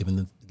after you've given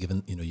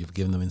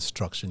them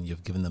instruction,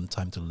 you've given them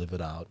time to live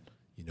it out,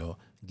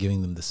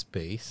 giving them the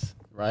space,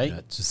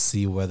 right, to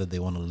see whether they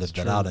want to live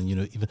that out. And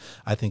even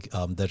I think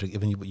Dedrick,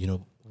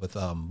 even with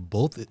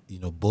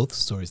both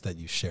stories that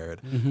you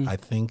shared, I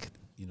think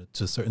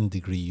to a certain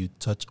degree you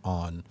touch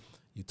on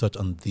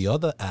the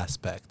other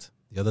aspect,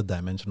 the other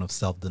dimension of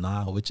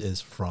self-denial, which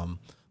is from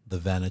the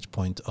vantage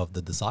point of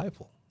the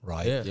disciple,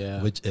 right?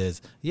 Yeah. Which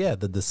is the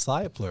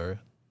discipler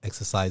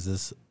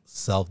exercises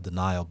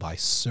self-denial by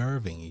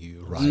serving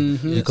you, right?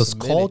 Because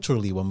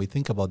culturally, when we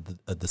think about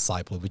a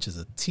disciple, which is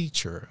a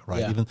teacher,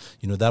 right? Even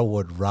that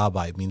word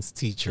rabbi means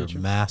teacher,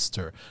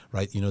 master,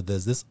 right?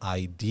 There's this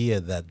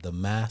idea that the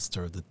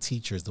master, the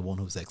teacher, is the one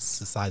who's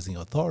exercising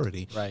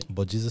authority, right?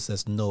 But Jesus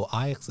says, no,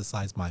 I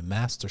exercise my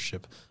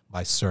mastership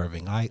by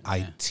serving.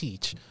 I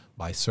teach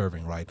by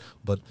serving, right?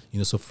 But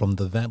so from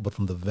the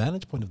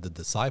vantage point of the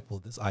disciple,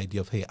 this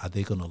idea of, hey, are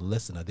they going to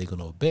listen? Are they going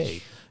to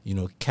obey?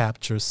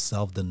 Captures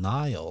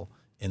self-denial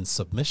in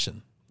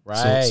submission,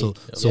 right? So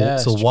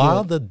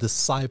while the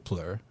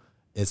discipler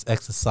is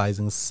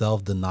exercising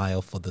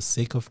self-denial for the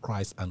sake of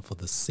Christ and for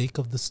the sake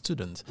of the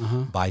student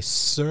by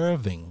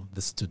serving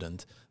the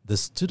student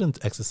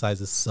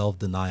exercises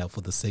self-denial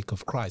for the sake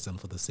of Christ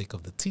and for the sake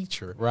of the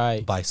teacher,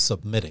 right, by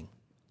submitting.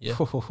 Yeah.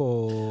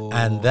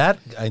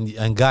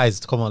 And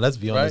guys, come on, let's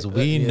be honest.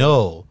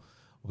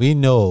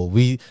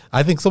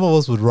 I think some of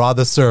us would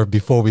rather serve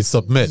before we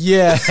submit.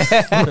 Yeah.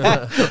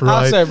 Right?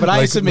 I'll serve, but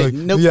I ain't submit.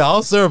 Nope. Yeah,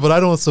 I'll serve, but I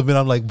don't submit.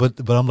 I'm like,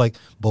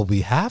 but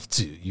we have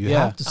to. You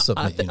have to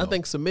submit. I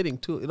think submitting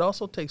too, it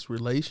also takes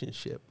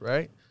relationship,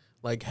 right?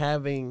 Like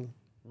having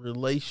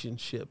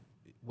relationship,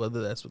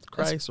 whether that's with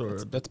Christ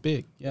that's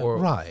big. Yeah. Or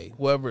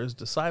whoever is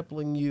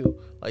discipling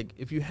you. Like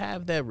if you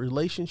have that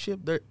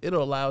relationship, it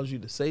allows you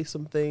to say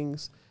some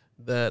things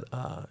that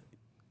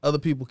other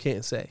people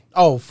can't say.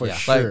 Oh, for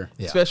sure.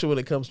 Especially when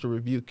it comes to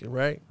rebuking,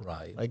 right?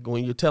 Right. Like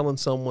when you're telling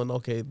someone,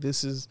 okay,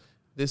 this is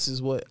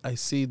what I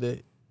see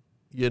that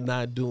you're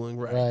not doing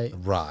right.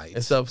 Right.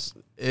 And stuff.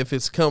 If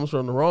it comes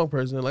from the wrong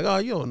person, they're like, oh,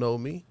 you don't know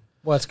me.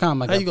 Well, it's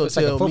kind of like it's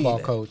like a football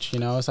coach.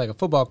 It's like a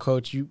football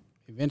coach. You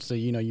eventually,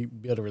 you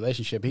build a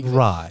relationship. He can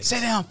say,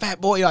 sit down,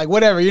 fat boy. You're like,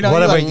 whatever.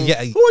 Whatever. Like,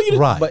 who are you?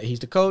 Right. But he's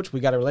the coach. We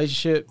got a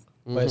relationship.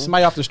 But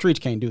somebody off the streets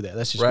can't do that.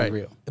 Let's just be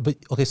real. But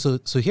okay, so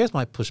here's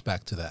my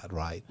pushback to that,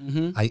 right?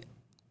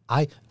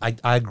 I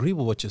agree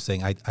with what you're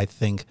saying. I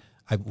think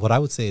what I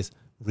would say is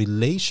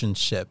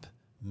relationship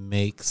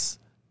makes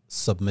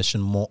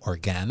submission more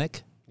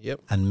organic.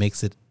 Yep. And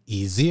makes it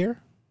easier,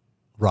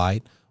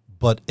 right?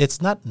 But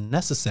it's not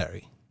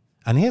necessary.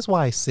 And here's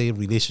why I say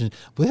relationship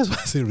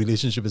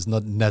is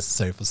not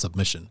necessary for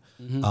submission.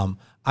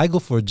 I go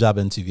for a job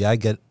interview. I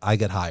get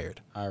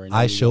hired.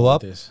 I show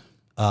up.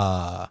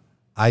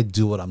 I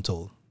do what I'm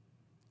told.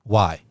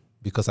 Why?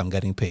 Because I'm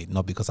getting paid,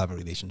 not because I have a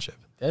relationship.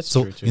 That's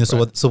true too.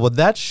 So what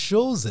that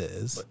shows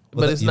is,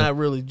 but it's not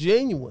really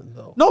genuine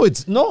though. No,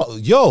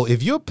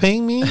 if you're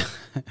paying me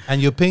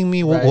and you're paying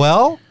me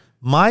well,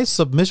 my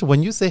submission,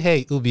 when you say,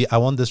 hey, Ubi, I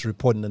want this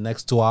report in the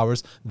next 2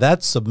 hours,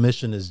 that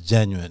submission is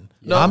genuine.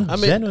 No, I'm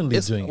genuinely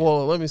doing it.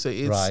 Well, let me say,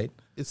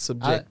 it's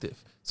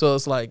subjective. So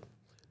it's like,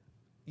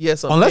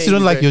 yes, unless you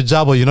don't like your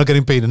job or you're not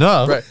getting paid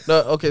enough. Right. No,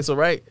 okay, so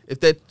if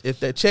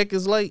that check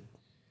is late,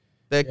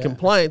 that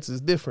compliance is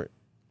different.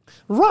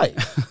 Right.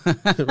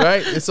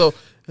 Right?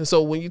 And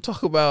so when you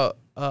talk about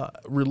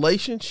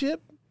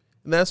relationship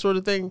and that sort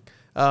of thing,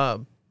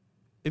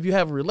 if you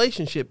have a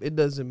relationship, it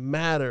doesn't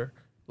matter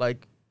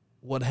like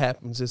what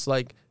happens. It's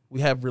like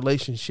we have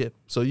relationship.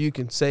 So you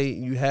can say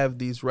you have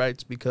these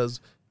rights because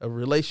of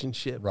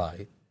relationship.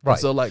 Right. Right.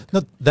 So like,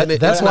 no,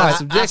 that's why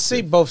I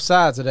see both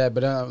sides of that.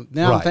 But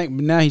now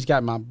now he's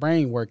got my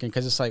brain working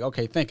because it's like,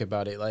 okay, think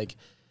about it. Like,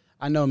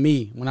 I know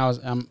me when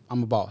I'm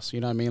a boss. You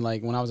know what I mean?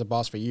 Like when I was a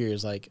boss for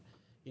years, like,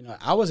 you know,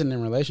 I wasn't in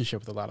a relationship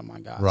with a lot of my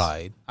guys.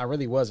 Right. I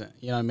really wasn't.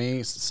 You know what I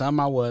mean? Some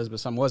I was, but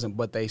some wasn't.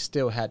 But they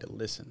still had to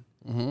listen.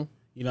 Mm-hmm.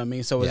 You know what I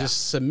mean? So it was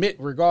just submit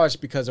regardless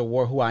because of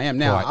who I am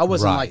now. Right. I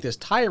wasn't like this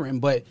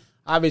tyrant, but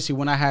obviously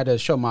when I had to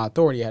show my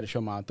authority, I had to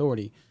show my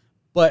authority.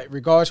 But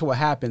regardless of what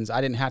happens,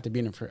 I didn't have to be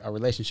in a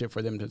relationship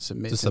for them to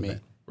submit to me.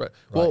 Right.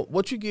 Well,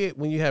 what you get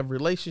when you have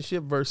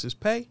relationship versus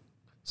pay.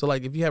 So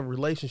like if you have a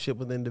relationship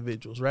with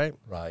individuals, right?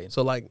 Right.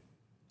 So like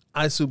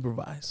I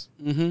supervise.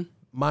 Mm-hmm.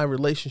 My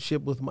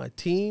relationship with my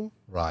team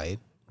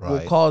will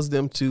cause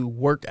them to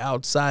work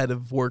outside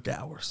of work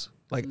hours.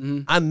 Like,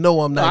 I know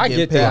I'm not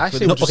getting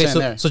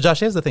paid. So Josh,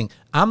 here's the thing.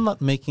 I'm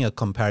not making a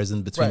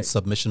comparison between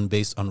submission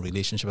based on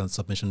relationship and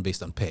submission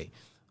based on pay.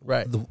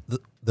 Right.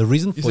 The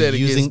reason for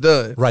using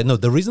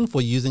the reason for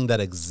using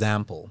that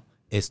example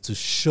is to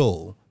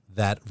show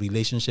that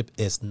relationship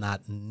is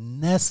not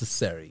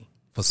necessary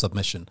for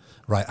submission.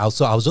 Right.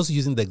 Also, I was just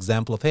using the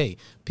example of, hey,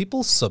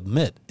 people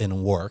submit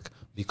in work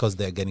because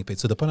they're getting paid.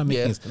 So the point I'm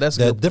making is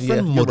there are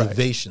different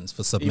motivations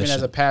for submission. Even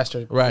as a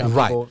pastor,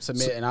 people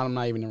submit, and I'm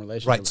not even in a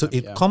relationship. Right. So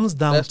it comes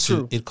down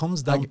to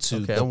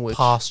the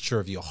posture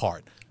of your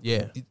heart.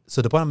 Yeah.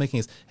 So the point I'm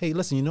making is, hey,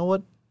 listen, you know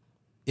what?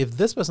 If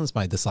this person's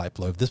my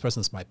disciple, or if this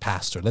person's my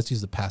pastor, let's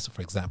use the pastor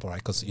for example, right?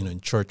 Because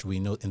in church we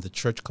know, in the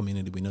church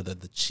community we know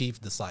that the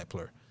chief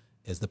discipler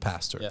is the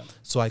pastor. Yeah.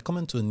 So I come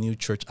into a new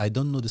church. I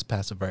don't know this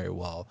pastor very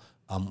well.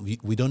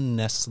 We don't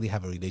necessarily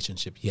have a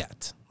relationship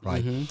yet,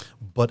 right? Mm-hmm.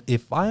 But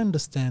if I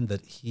understand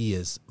that he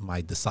is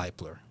my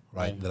discipler,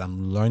 right, that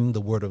I'm learning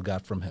the word of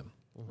God from him,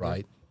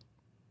 right,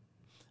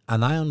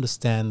 and I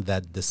understand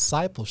that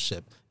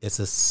discipleship is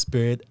a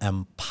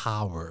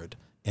spirit-empowered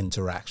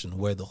interaction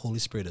where the Holy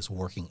Spirit is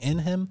working in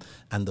him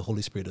and the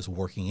Holy Spirit is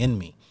working in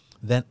me,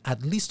 then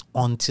at least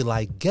until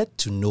I get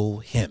to know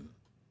him,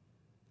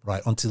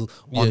 right, until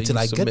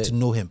I get to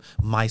know him,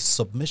 my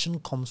submission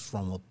comes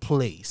from a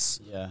place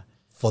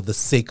for the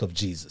sake of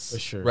Jesus. For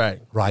sure. Right.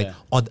 Yeah.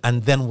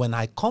 And then when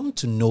I come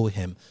to know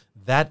him,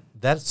 that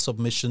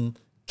submission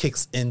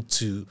kicks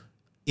into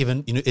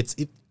even, it's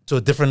to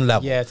a different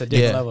level. Yeah, it's a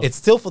different level. It's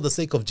still for the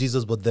sake of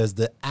Jesus, but there's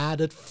the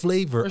added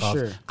flavor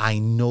of I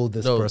know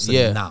this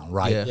person now,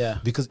 right? Yeah.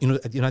 Because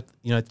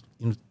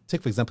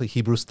take for example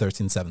Hebrews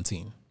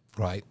 13:17,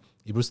 right?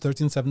 Hebrews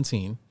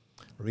 13:17,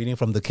 reading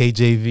from the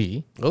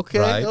KJV. Okay.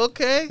 Right?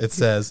 Okay. It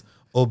says,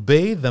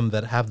 "Obey them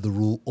that have the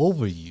rule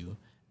over you,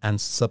 and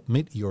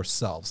submit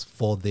yourselves,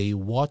 for they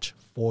watch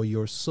for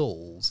your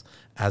souls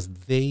as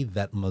they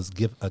that must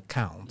give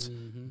account,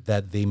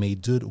 that they may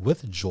do it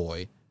with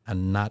joy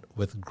and not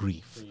with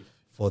grief,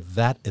 for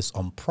that is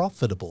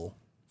unprofitable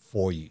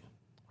for you."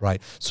 Right.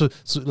 So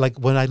like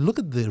when I look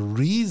at the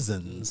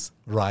reasons,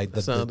 right,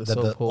 that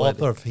the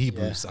author of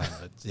Hebrews,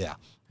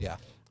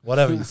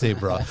 whatever you say,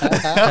 bro.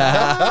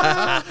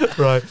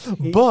 Right.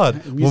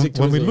 But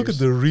when we look at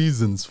the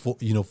reasons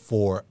for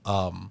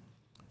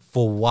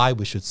why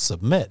we should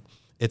submit,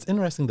 it's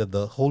interesting that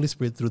the Holy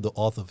Spirit through the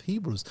author of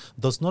Hebrews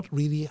does not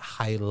really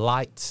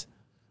highlight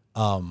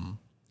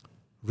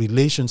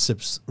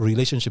relationships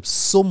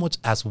so much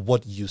as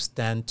what you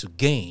stand to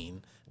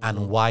gain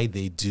and why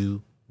they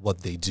do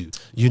what they do.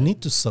 You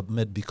need to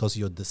submit because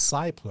your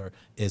discipler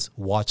is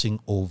watching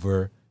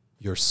over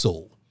your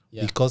soul.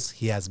 Yeah. Because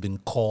he has been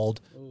called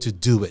to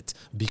do it.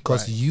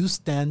 Because you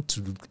stand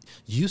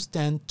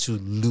to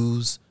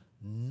lose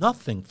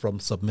nothing from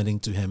submitting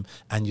to him,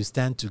 and you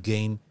stand to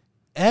gain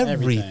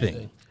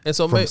everything and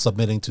so from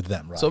submitting to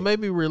them. Right. So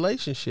maybe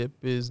relationship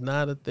is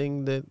not a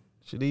thing that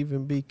should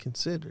even be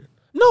considered.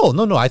 No.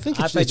 I think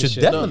it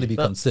should definitely be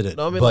considered.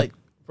 No, I mean, like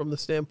from the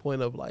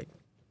standpoint of like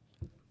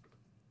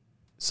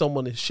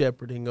someone is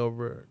shepherding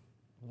over,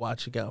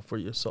 watching out for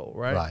your soul,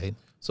 right? Right.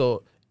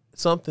 So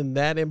something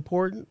that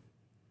important,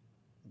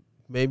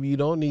 maybe you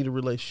don't need a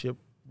relationship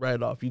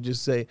right off. You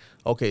just say,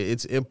 okay,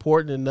 it's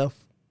important enough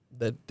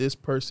that this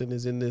person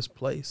is in this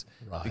place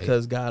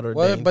because God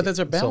ordained. But there's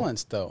a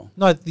balance, though.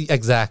 No,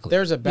 exactly.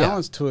 There's a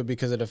balance to it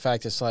because of the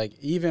fact it's like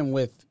even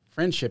with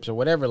friendships or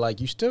whatever,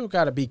 like you still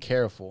got to be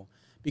careful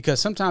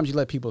because sometimes you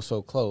let people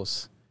so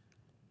close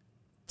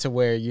to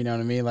where, you know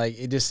what I mean? Like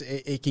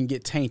it can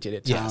get tainted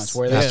at times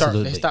where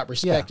they stop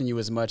respecting you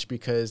as much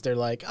because they're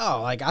like,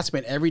 oh, like I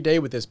spent every day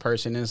with this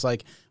person. And it's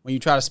like when you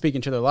try to speak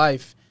into their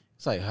life,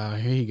 it's like, oh,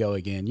 here you go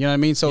again. You know what I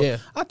mean? So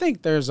I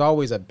think there's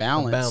always a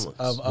balance.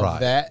 Of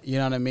that. You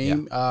know what I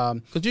mean?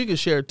 Because you can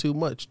share too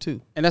much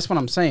too. And that's what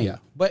I'm saying. Yeah.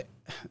 But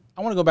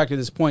I want to go back to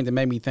this point that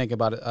made me think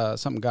about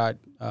something God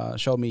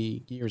showed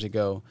me years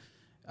ago.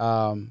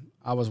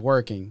 I was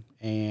working,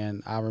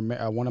 and I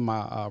remember one of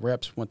my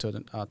reps went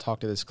to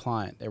talk to this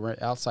client. They were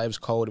outside. It was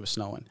cold. It was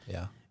snowing.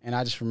 Yeah. And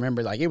I just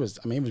remember, like, it was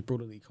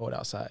brutally cold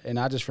outside. And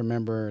I just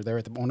remember they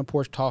were on the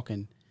porch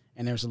talking,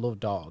 and there was a little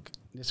dog,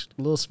 this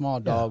little small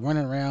dog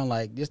running around,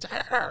 like, just,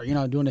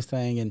 doing this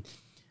thing.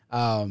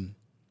 And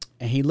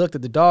he looked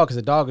at the dog because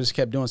the dog just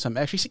kept doing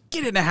something extra. He said,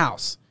 "Get in the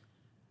house."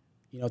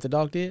 you know what the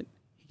dog did?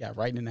 He got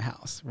right in the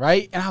house,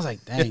 right? And I was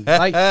like, dang.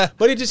 Like,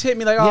 but it just hit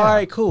me like, all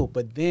right, cool.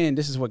 But then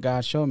this is what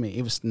God showed me.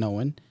 It was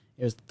snowing.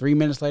 It was 3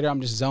 minutes later. I'm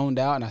just zoned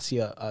out, and I see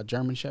a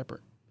German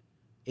Shepherd.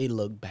 It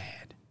looked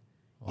bad.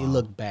 Wow. It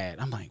looked bad.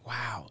 I'm like,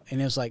 wow. And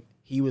it was like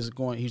he was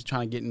trying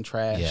to get in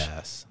trash.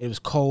 Yes. It was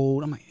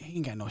cold. I'm like, he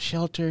ain't got no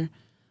shelter.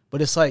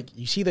 But it's like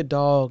you see the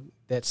dog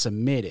that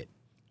submitted.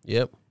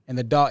 Yep. And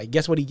the dog,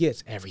 guess what he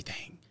gets?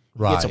 Everything.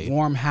 Right. He gets a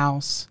warm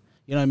house.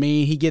 You know what I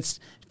mean? He gets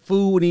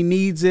food when he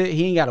needs it.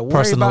 He ain't got to worry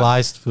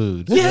personalized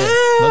food. Yeah.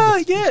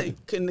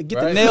 Couldn't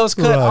get the nails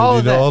cut,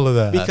 all of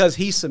that. Because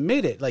he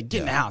submitted. Like, get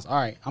in the house. All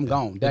right, I'm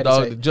gone. The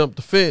dog that jumped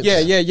the fence.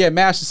 Yeah.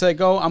 Master said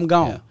go, I'm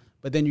gone. Yeah.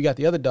 But then you got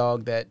the other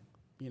dog that,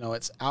 you know,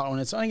 it's out on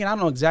its own. And I don't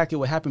know exactly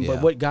what happened,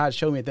 but what God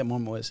showed me at that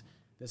moment was,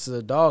 this is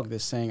a dog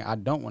that's saying, I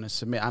don't want to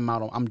submit.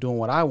 I'm doing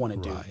what I want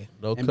to do.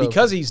 No and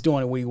because he's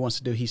doing what he wants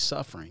to do, he's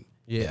suffering.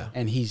 Yeah.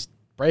 And he's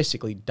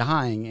basically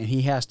dying, and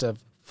he has to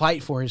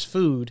fight for his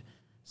food.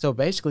 So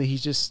basically,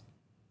 he's just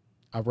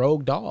a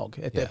rogue dog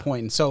at that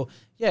point. And so,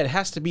 it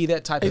has to be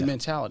that type of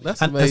mentality.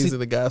 That's amazing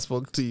the guy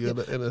spoke to you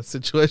in a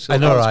situation. I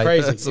know, right?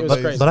 Crazy. It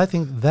was crazy. But I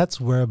think that's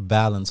where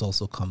balance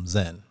also comes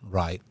in,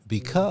 right?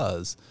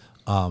 Because,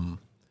 you know,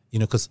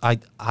 because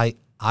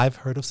I've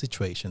heard of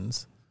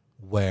situations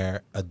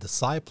where a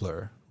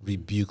discipler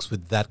rebukes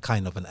with that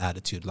kind of an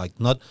attitude, like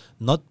not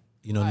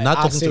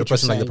talking to the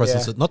person like the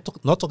person's not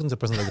talking to the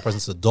person like the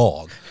person's a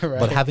dog, right.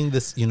 But having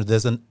this, you know,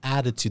 there's an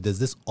attitude, there's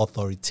this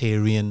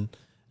authoritarian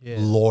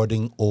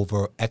lording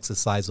over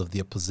exercise of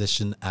their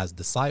position as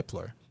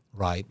discipler,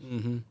 right?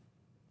 Mm-hmm.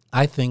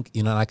 I think,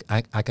 you know,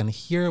 I can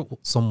hear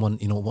someone,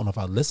 you know, one of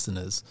our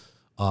listeners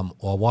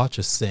or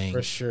watchers saying,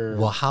 for sure,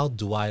 well, how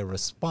do I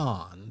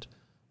respond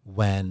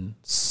when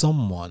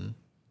someone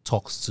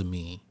talks to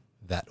me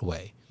that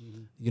way?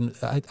 Mm-hmm. You know,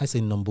 I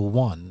say, number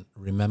one,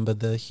 remember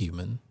the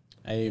human.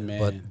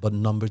 Amen. But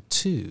number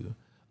two,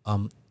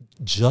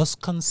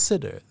 just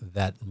consider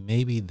that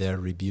maybe they're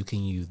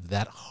rebuking you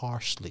that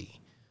harshly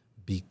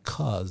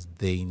because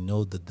they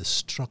know the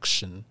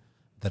destruction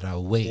that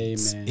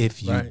awaits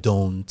if you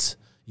don't.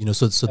 You know,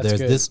 so there's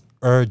this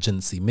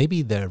urgency.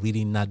 Maybe they're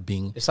really not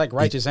being. It's like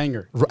righteous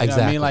anger. You know exactly.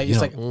 What I mean? Like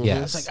it's like,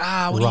 it's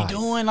like, what are you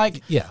doing?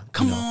 Like,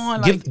 come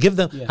on. Like, give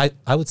them.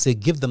 I would say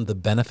give them the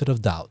benefit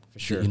of doubt. For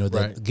sure. You know,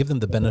 give them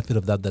the benefit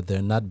of doubt that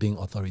they're not being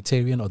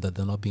authoritarian or that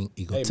they're not being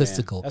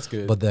egotistical. That's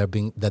good. But they're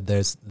being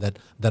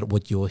that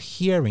what you're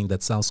hearing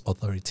that sounds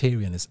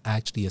authoritarian is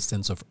actually a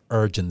sense of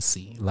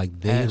urgency. Like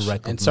they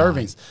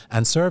recognize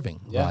and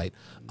serving. Right.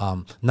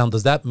 Now,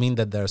 does that mean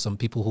that there are some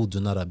people who do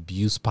not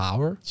abuse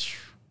power?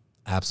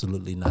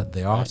 Absolutely not.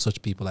 There are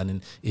such people,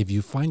 and if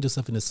you find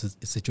yourself in a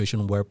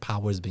situation where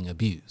power is being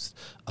abused,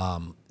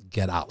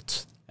 get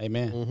out.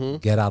 Amen. Mm-hmm.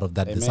 Get out of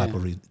that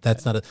discipleship.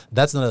 That's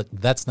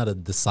not a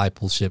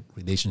discipleship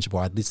relationship,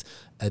 or at least,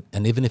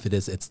 and even if it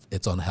is,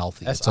 it's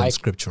unhealthy. It's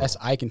unscriptural. That's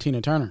Ike and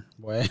Tina Turner,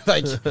 boy.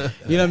 Like, you know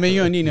what I mean?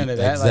 You don't need none of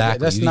that.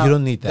 Exactly. Like, you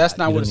don't need that. That's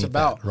not what it's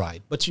about,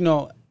 right? But you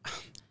know,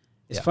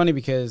 it's funny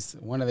because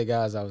one of the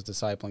guys I was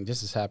discipling,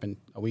 this happened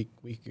a week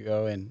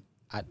ago, and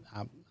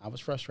I was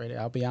frustrated.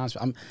 I'll be honest.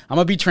 I'm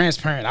gonna be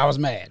transparent. I was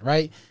mad,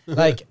 right?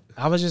 Like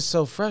I was just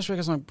so frustrated.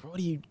 I was like, bro, what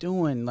are you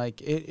doing?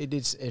 Like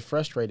it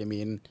frustrated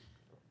me, and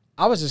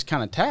I was just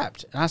kind of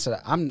tapped. And I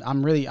said, I'm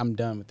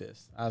done with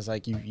this. I was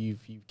like, you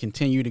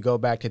continue to go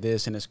back to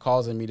this, and it's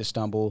causing me to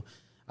stumble.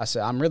 I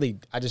said,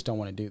 I just don't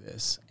want to do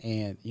this.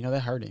 And you know that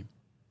hurt him,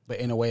 but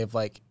in a way of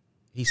like,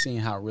 he's seeing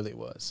how it really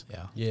was.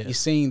 Yeah. He's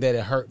seeing that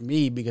it hurt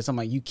me because I'm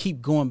like, you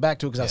keep going back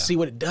to it because I see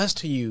what it does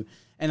to you,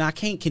 and I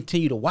can't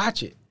continue to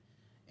watch it.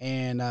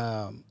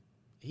 And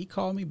he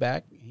called me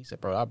back. He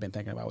said, bro, I've been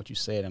thinking about what you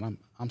said, and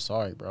I'm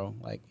sorry, bro.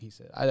 Like, he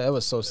said, that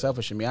was so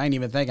selfish of me. I ain't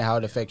even thinking how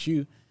it affects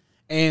you.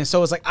 And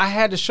so it's like I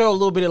had to show a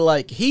little bit of,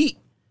 like, heat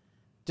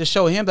to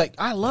show him, like,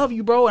 I love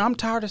you, bro, and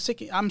I'm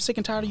sick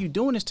and tired of you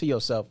doing this to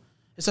yourself.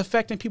 It's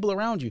affecting people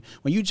around you.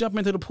 When you jump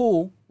into the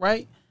pool,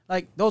 right,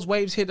 like, those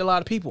waves hit a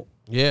lot of people.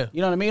 Yeah. You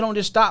know what I mean? It don't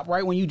just stop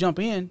right when you jump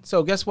in.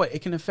 So guess what?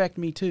 It can affect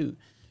me, too.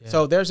 Yeah.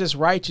 So there's this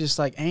righteous,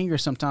 like, anger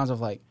sometimes of,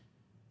 like,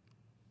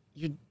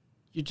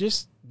 you're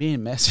just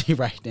being messy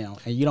right now,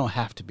 and you don't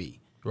have to be.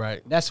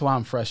 Right. That's why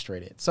I'm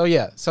frustrated. So,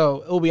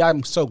 So, Ubi,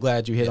 I'm so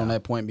glad you hit on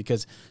that point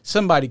because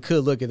somebody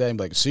could look at that and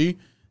be like, see,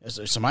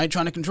 there's somebody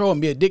trying to control and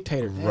be a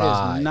dictator. Right.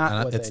 That's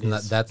not what it's that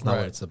is. That's not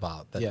what it's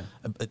about.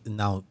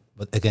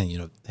 But again, you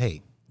know,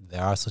 hey,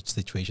 there are such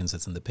situations.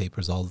 It's in the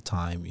papers all the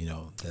time, you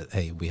know, that,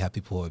 hey, we have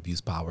people who abuse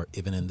power,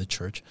 even in the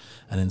church.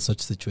 And in such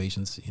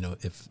situations, you know,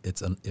 if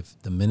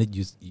the minute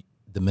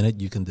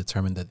you can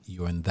determine that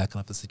you're in that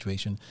kind of a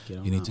situation,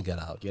 you need to get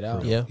out. Get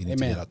out. Yeah. You need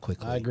to get out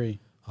quickly. I agree.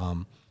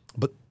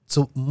 But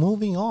so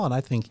moving on,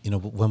 I think, you know,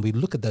 when we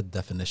look at that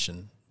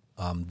definition,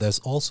 there's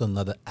also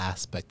another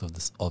aspect of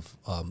this, of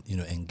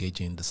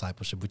engaging in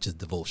discipleship, which is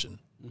devotion,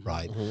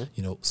 right? Mm-hmm.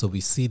 You know, so we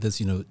see this,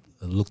 you know,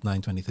 Luke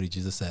 9:23,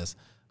 Jesus says,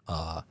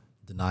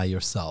 deny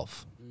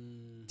yourself,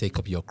 take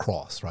up your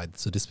cross, right?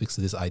 So this speaks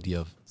to this idea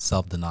of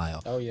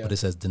self-denial. Oh, yeah. But it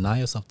says, deny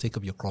yourself, take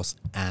up your cross,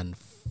 and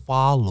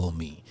follow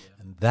me.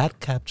 And that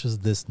captures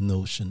this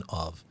notion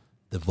of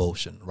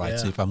devotion, right?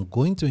 So if I'm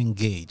going to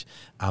engage,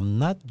 I'm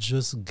not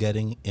just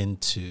getting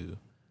into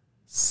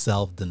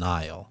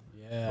self-denial,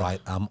 right?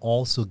 I'm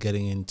also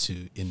getting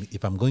into,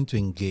 if I'm going to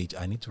engage,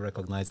 I need to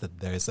recognize that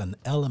there is an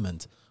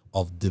element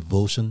of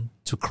devotion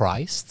to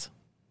Christ,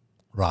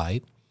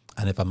 right?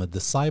 And if I'm a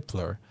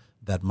discipler,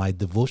 that my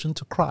devotion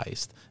to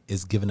Christ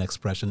is given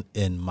expression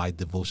in my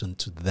devotion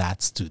to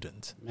that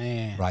student.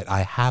 Man. Right?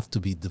 I have to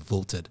be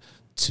devoted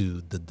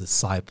to the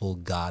disciple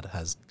God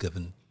has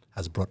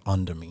brought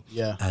under me.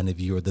 Yeah. And if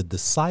you're the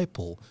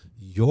disciple,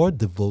 your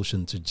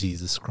devotion to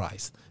Jesus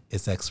Christ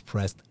is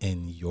expressed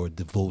in your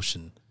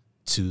devotion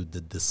to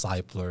the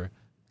discipler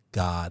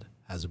God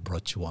has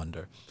brought you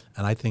under.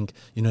 And I think,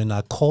 in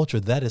our culture,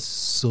 that is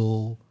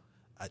so...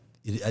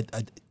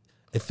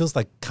 it feels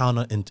like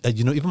counter,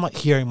 even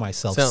hearing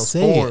myself say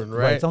foreign, it,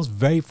 right? It sounds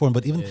very foreign,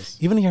 but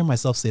even hearing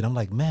myself say it, I'm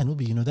like, man,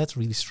 Ubi, that's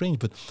really strange.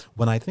 But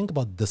when I think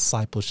about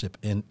discipleship,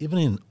 and even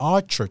in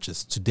our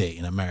churches today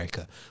in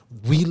America,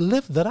 we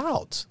live that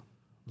out.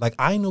 Like,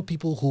 I know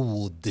people who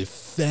will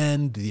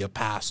defend their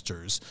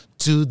pastors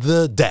to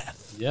the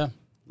death. Yeah.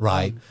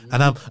 Right.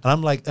 And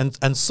I'm like,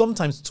 and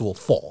sometimes to a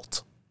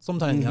fault.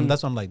 Sometimes, and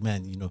that's why I'm like,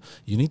 man,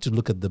 you need to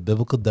look at the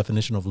biblical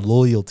definition of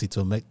loyalty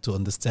to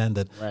understand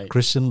that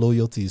Christian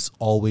loyalty is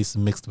always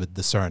mixed with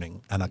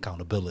discerning and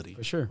accountability.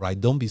 For sure. Right?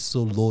 Don't be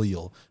so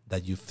loyal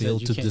that you fail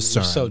to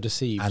discern so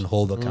deceived. and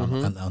hold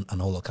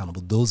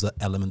accountable. Those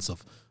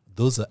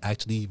are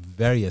actually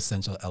very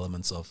essential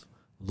elements of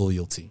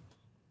loyalty.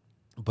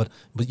 But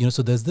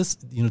so there's this,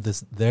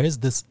 there is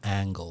this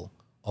angle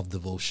of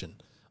devotion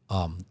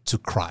to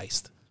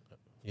Christ.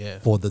 Yeah.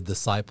 For the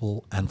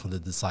disciple and for the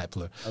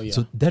discipler. Oh, yeah.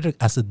 So, Dedrick,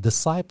 as a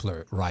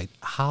discipler, right,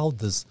 how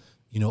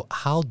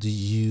do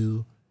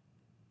you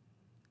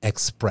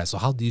express, or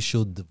how do you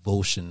show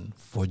devotion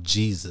for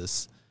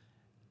Jesus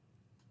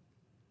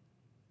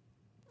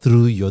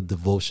through your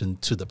devotion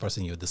to the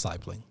person you're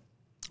discipling?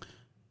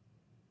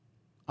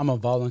 I'm a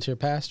volunteer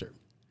pastor.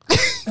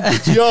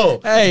 Yo,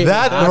 hey,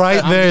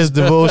 there is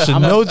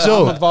devotion. No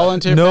joke. I'm a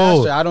volunteer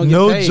pastor. I don't get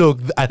paid.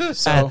 No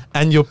joke.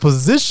 And your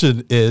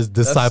position is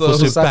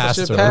discipleship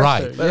pastor.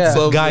 Right.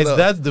 Guys,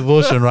 that's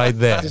devotion right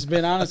there. Just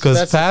being honest.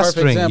 Because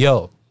pastoring,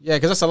 yeah,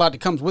 because that's a lot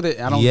that comes with it.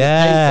 And I don't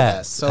get paid for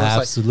that. So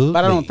absolutely. It's like,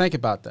 but I don't think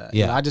about that.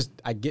 Yeah.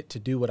 I get to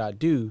do what I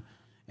do.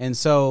 And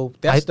so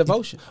that's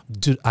devotion.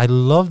 Dude, I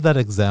love that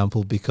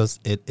example because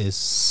it is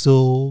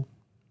so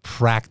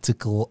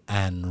practical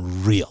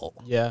and real.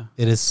 Yeah.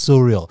 It is so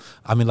real.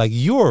 I mean, like,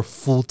 you're a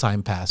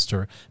full-time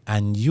pastor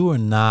and you are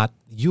not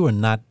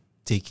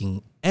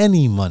taking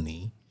any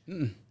money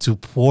to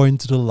pour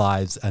into the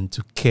lives and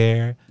to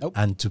care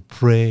and to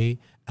pray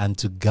and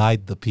to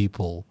guide the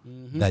people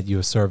that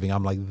you're serving.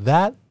 I'm like,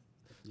 that.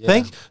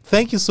 Yeah.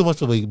 Thank you so much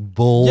for being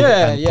bold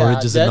and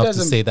courageous enough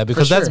to say that,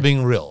 because that's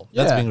being real.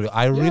 That's being real.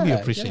 I really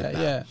appreciate that.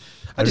 Yeah.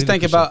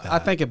 I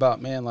think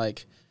about, man,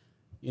 like,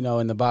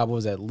 in the Bible,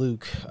 was that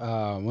Luke,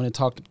 when it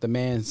talked, the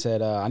man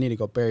said, I need to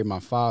go bury my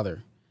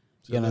father.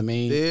 You know what I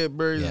mean? Dead,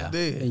 buried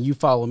dead. And you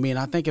follow me. And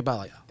I think about,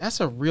 like, that's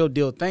a real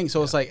deal thing.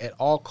 So it's like, at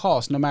all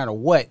costs, no matter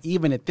what,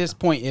 even at this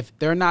point, if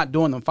they're not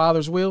doing the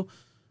Father's will,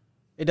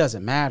 it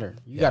doesn't matter.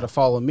 You got to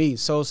follow me.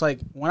 So it's like,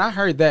 when I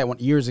heard that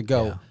years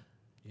ago,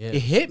 it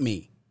hit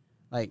me.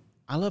 Like,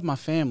 I love my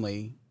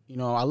family.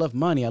 I love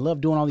money. I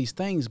love doing all these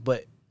things.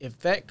 But if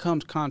that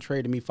comes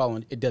contrary to me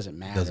following, it doesn't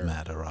matter. It doesn't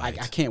matter,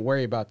 right? I can't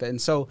worry about that.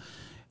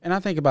 And I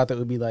think about that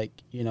would be like,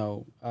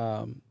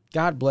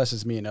 God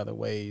blesses me in other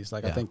ways.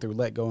 Like, I think through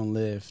Let Go and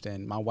Lift,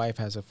 and my wife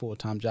has a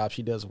full-time job.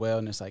 She does well.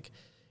 And it's like,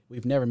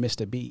 we've never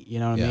missed a beat. You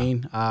know what I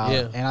mean?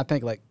 And I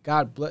think, like,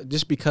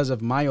 just because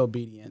of my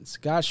obedience,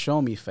 God's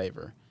shown me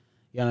favor.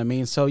 You know what I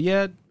mean? So,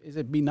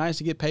 it'd be nice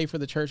to get paid for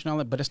the church and all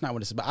that, but that's not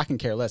what it's about. I can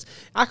care less.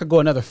 I could go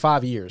another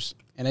 5 years,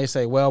 and they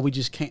say, well, we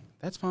just can't.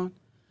 That's fine.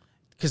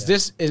 Because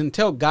this is,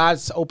 until God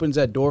opens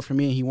that door for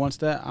me and he wants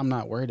that, I'm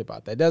not worried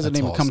about that. It doesn't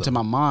even come to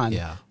my mind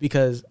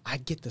because I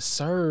get to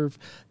serve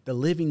the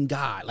living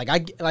God.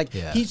 Like,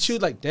 he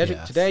should, like,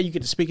 today you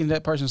get to speak into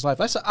that person's life.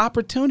 That's an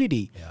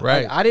opportunity. Yeah.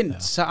 Right. Like, I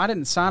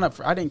didn't sign up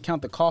I didn't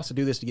count the cost to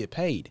do this to get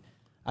paid.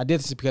 I did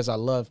this because I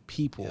love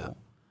people. Yeah.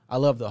 I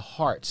love the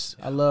hearts.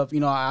 Yeah. I love,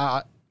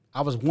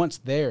 I was once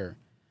there.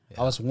 Yeah.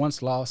 I was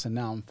once lost and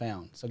now I'm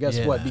found. So guess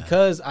what?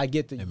 Because I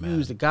get to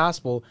use the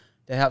gospel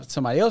to have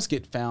somebody else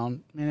get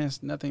found, man,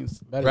 nothing's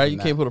better than that. You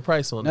can't put a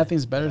price on it.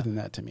 Nothing's better than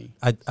that to me.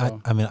 I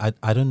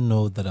don't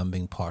know that I'm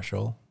being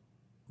partial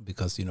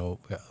because,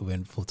 we're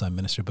in full-time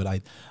ministry,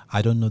 but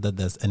I don't know that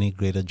there's any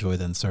greater joy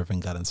than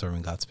serving God and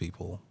serving God's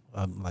people.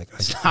 I'm like,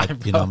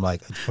 I'm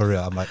like, for real,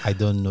 I'm like, I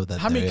don't know that.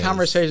 How many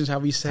conversations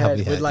have we had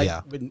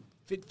with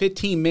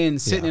 15 men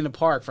sitting in the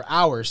park for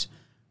hours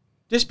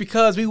just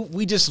because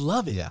we just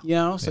love it,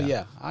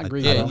 So, I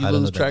agree. Yeah, you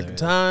lose track of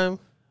time.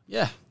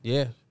 Yeah.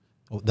 Yeah.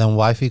 Then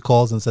wifey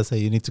calls and says, "Hey,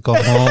 you need to come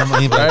home."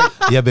 And like,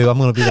 yeah, babe, I'm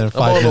gonna be there in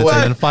 5 minutes.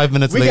 And then 5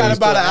 minutes later, got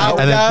about an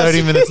hour, and then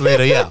 30 minutes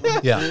later,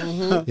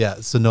 yeah.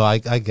 So no, I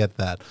get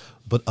that.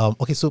 But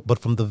okay, but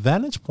from the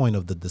vantage point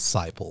of the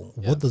disciple,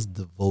 what does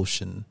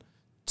devotion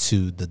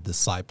to the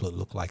discipler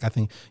look like? I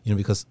think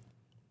because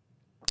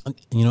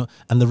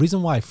and the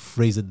reason why I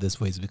phrase it this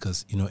way is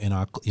because, in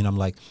our, I'm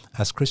like,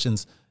 as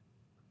Christians,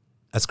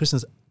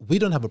 we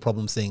don't have a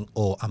problem saying,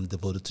 oh, I'm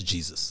devoted to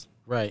Jesus.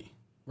 Right.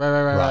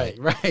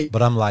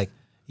 But I'm like,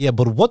 yeah,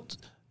 but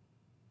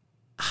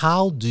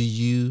how do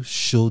you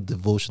show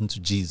devotion to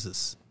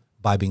Jesus?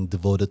 By being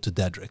devoted to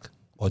Dedrick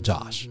or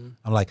Josh.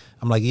 I'm like,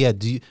 yeah,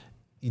 do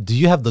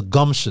you have the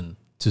gumption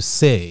to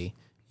say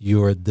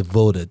you're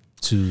devoted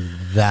to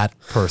that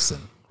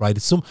person? Right.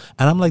 And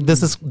I'm like,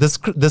 this is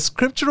the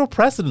scriptural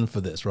precedent for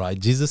this, right?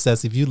 Jesus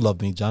says, if you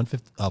love me, John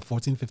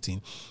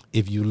 14:15,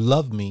 if you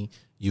love me,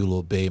 you'll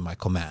obey my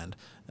command.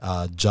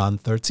 John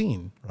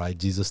 13, right?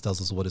 Jesus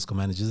tells us what his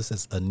command is. Jesus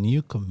says, a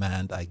new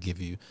command I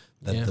give you,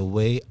 that the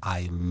way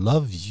I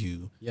love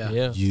you,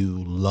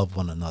 you love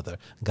one another.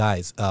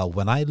 Guys,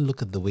 when I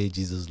look at the way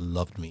Jesus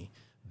loved me,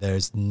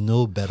 there's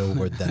no better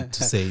word than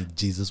to say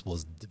Jesus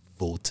was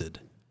devoted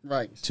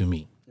to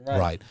me,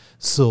 right?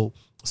 So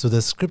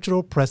the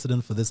scriptural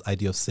precedent for this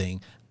idea of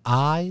saying,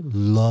 I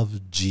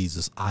love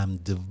Jesus,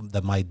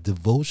 that my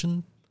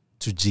devotion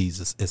to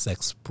Jesus is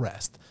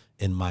expressed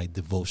in my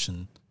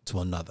devotion to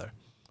another.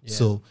 Yeah.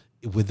 So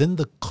within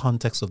the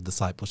context of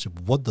discipleship,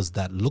 what does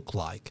that look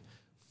like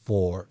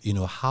for,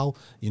 how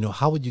do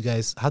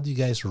you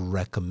guys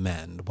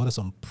recommend, what are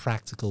some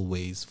practical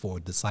ways for a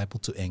disciple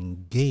to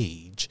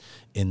engage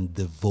in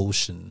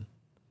devotion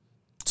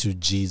to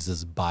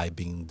Jesus by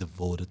being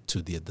devoted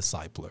to their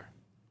discipler?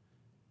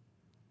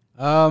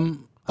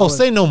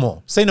 Say no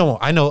more. Say no more.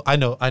 I know.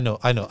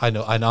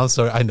 I'm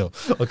sorry. I know.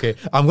 Okay.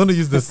 I'm going to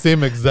use the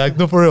same exact,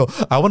 no, for real.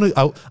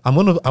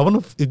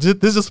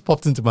 This just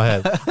popped into my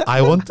head.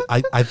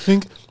 I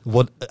think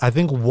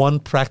one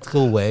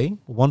practical way,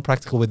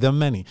 there are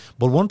many,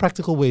 but one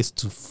practical way is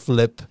to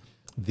flip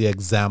the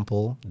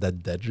example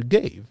that Dedrick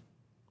gave.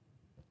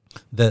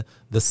 The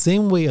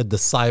same way a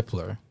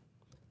discipler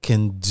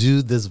can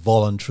do this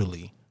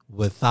voluntarily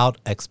without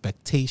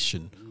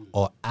expectation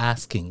or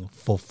asking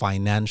for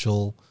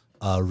financial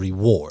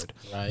reward,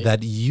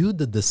 that you,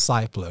 the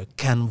discipler,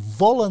 can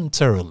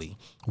voluntarily,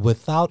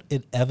 without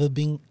it ever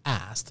being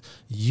asked,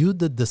 you,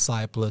 the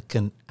discipler,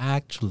 can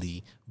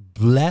actually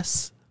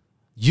bless.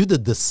 You, the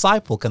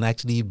disciple, can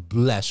actually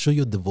show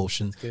your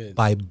devotion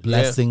by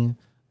blessing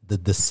the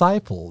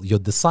disciple, your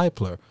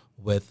discipler,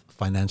 with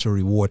financial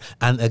reward.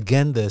 And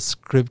again, the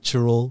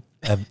scriptural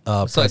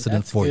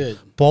precedent for it.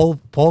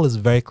 Paul is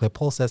very clear.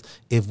 Paul says,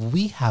 if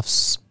we have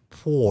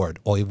poured,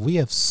 or if we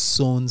have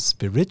sown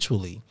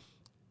spiritually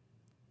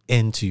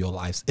into your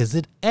lives, is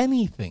it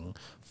anything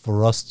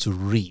for us to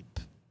reap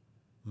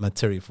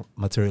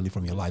materially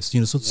from your lives?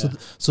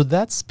 So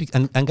that's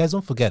and guys,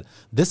 don't forget,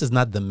 this is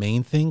not the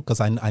main thing, because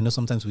I know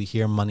sometimes we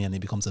hear money and it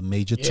becomes a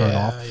major turn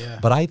off.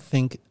 But I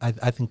think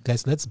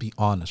guys, let's be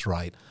honest,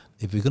 right?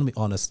 If we're going to be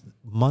honest,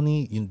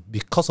 money,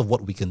 because of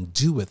what we can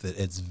do with it,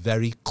 it's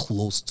very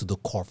close to the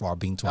core of our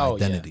being, to our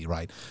identity,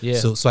 right? Yeah.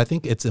 So I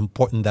think it's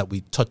important that we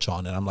touch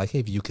on it. I'm like, hey,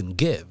 if you can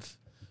give,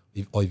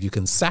 or if you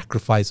can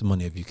sacrifice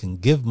money, if you can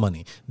give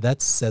money,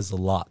 that says a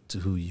lot to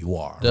who you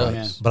are. Right?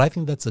 Yeah. But I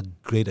think that's a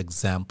great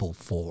example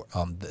for,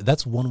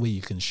 that's one way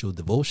you can show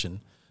devotion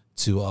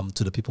to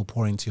the people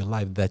pouring into your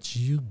life, that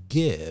you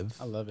give.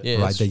 I love it.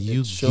 Yeah, right, that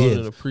you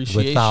give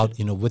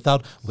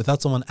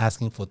without someone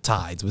asking for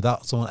tithes,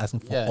 without someone asking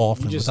for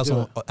offerings, without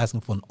someone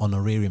asking for an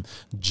honorarium.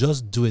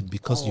 Just do it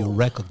because you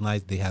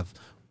recognize they have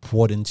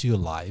poured into your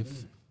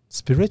life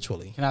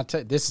spiritually. Can I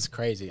tell you, this is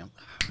crazy.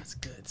 It's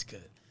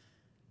good.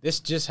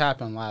 This just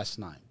happened last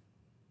night.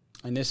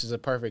 And this is a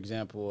perfect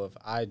example of,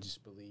 I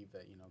just believe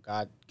that,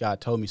 God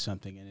told me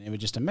something, and it was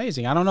just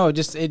amazing. I don't know, it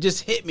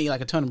just hit me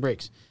like a ton of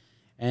bricks.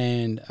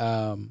 And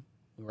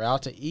we were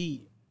out to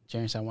eat.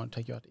 Jaron said, I want to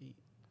take you out to eat.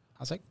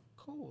 I was like,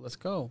 cool, let's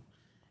go.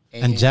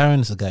 And Jaron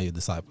is the guy you're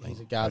discipling.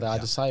 He's a guy that I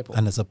disciple.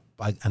 And he's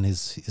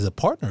a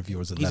partner of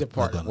yours. He's a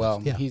partner. Well,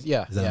 he's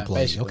an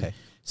employee. Basically. Okay.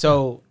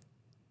 So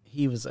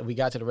we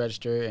got to the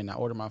register, and I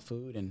ordered my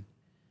food, and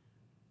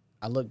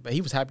I looked back.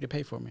 He was happy to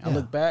pay for me. I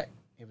looked back.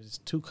 It was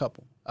two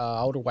couple,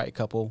 older white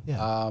couple.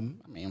 Yeah.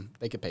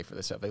 They could pay for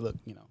this stuff. They look,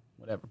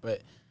 whatever.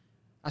 But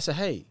I said,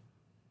 hey,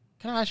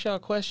 can I ask y'all a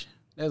question?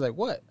 They was like,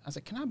 what? I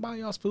said, can I buy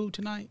y'all's food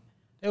tonight?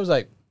 They was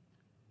like,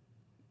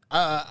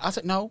 I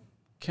said, no.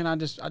 I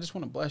just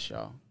want to bless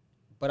y'all.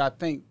 But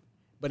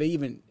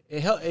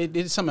it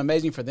did something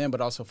amazing for them, but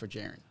also for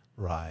Jaron.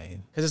 Right.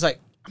 Because it's like,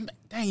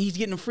 dang, he's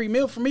getting a free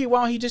meal for me.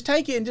 Why don't he just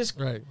take it and just...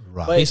 Right.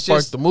 But he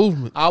sparked the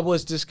movement. I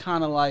was just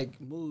kind of like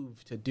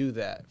moved to do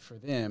that for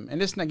them. And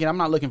this, again, I'm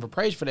not looking for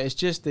praise for that. It's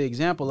just the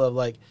example of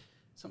like,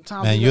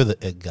 sometimes... Man, you're the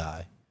it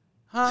guy.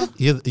 Huh?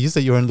 You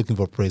said you weren't looking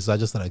for praise, so I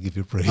just thought I'd give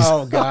you praise.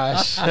 Oh,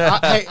 gosh.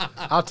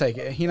 I'll take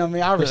it. You know what I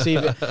mean? I'll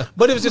receive it.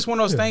 But it was just one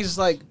of those things. It's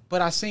like,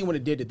 but I seen what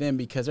it did to them,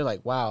 because they're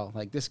like, wow,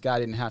 like this guy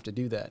didn't have to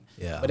do that.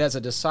 Yeah. But as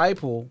a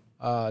discipler,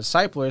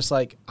 it's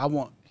like, I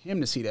want him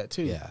to see that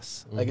too.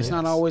 Yes. Like it's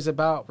not always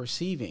about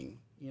receiving.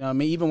 You know what I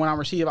mean? Even when I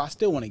receive, I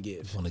still want to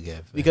give.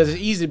 Because it's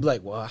easy to be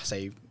like, well, I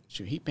saved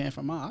shoot, he paying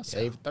for mine. I'll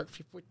save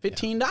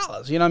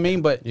 $15. You know what I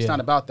mean? But it's not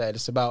about that.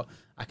 It's about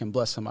I can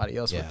bless somebody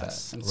else with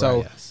that. And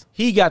so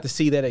he got to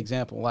see that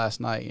example last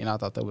night, and I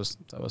thought that was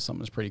something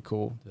that's pretty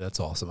cool. That's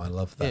awesome. I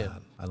love that. Yeah.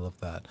 I love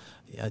that.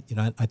 Yeah, you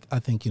know, I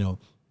think, you know,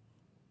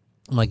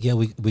 like, yeah,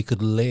 we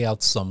could lay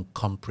out some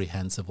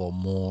comprehensive or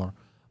more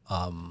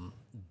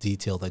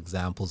detailed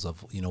examples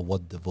of, you know,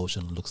 what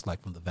devotion looks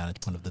like from the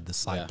vantage point of the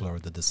disciple or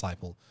the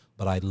disciple.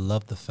 But I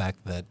love the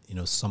fact that, you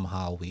know,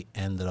 somehow we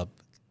ended up,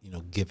 you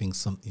know, giving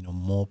some, you know,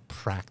 more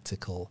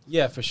practical.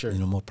 Yeah, for sure. You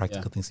know, more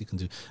practical things you can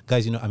do.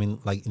 Guys, you know, I mean,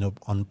 like, you know,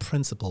 on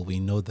principle, we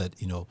know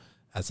that, you know,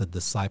 as a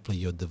disciple,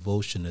 your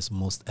devotion is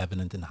most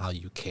evident in how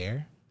you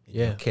care.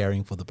 You're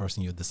caring for the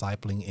person you're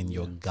discipling, in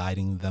your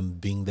guiding them,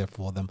 being there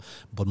for them,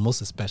 but most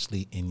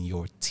especially in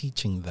your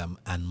teaching them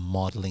and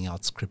modeling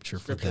out scripture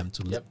for them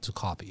to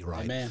copy,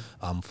 right?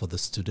 For the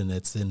student,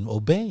 it's in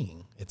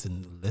obeying, it's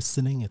in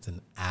listening, it's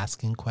in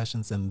asking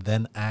questions, and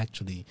then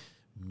actually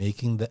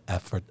making the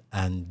effort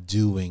and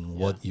doing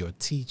what your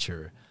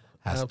teacher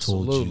has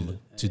told you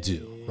to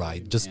do,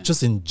 right?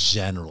 Just in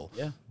general.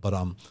 But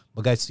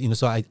guys, you know,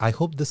 so I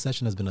hope this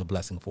session has been a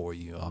blessing for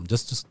you.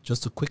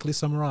 Just to quickly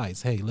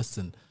summarize, hey,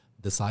 listen,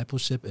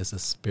 discipleship is the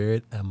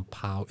spirit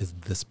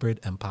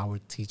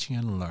empowered teaching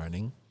and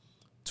learning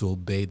to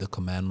obey the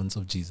commandments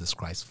of Jesus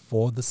Christ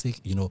for the sake,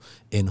 you know,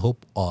 in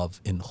hope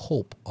of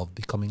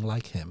becoming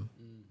like him,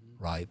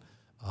 right?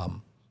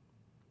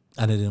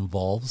 And it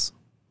involves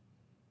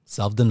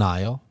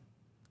self-denial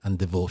and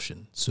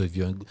devotion. So if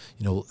you're,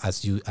 you know,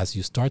 as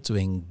you start to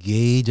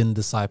engage in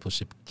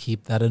discipleship,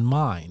 keep that in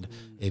mind.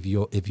 If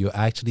you're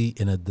actually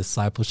in a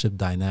discipleship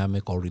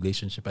dynamic or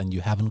relationship and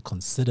you haven't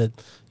considered,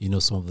 you know,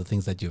 some of the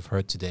things that you've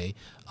heard today,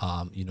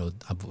 you know,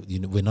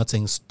 we're not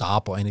saying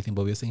stop or anything,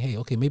 but we're saying, hey,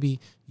 okay, maybe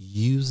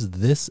use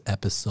this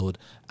episode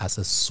as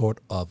a sort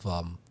of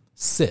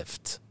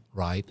sift,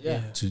 right?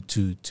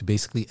 To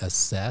basically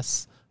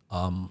assess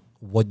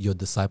what your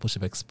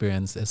discipleship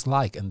experience is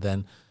like, and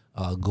then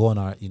go on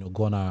our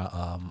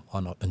on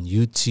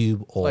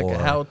YouTube or like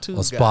a how-to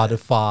or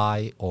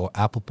Spotify guide. Or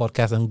Apple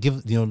Podcasts, and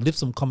leave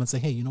some comments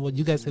saying, hey, you know what,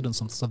 you guys hit on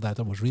some stuff that I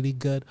thought was really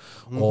good,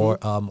 or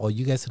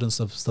you guys hit on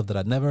some stuff that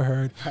I'd never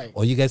heard,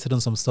 or you guys hit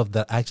on some stuff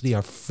that actually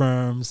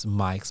affirms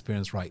my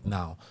experience right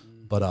now.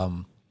 But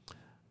on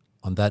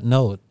that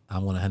note,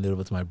 I'm gonna hand it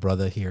over to my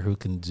brother here who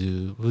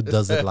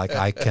does it like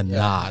I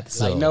cannot.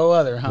 So, like no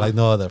other, huh? Like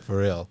no other, for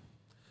real.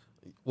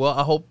 Well,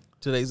 I hope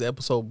today's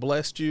episode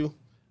blessed you.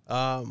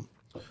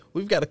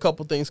 We've got a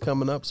couple things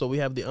coming up. So we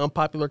have the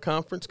Unpopular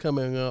Conference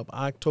coming up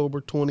October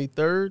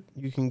 23rd.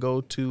 You can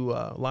go to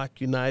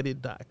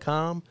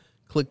lockunited.com,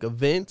 click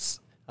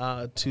events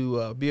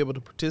to be able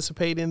to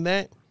participate in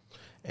that.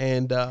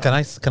 And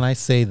can I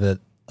say that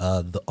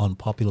the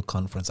Unpopular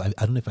Conference, I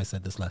don't know if I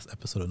said this last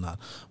episode or not,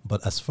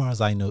 but as far as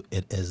I know,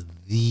 it is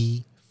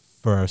the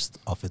first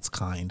of its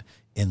kind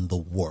in the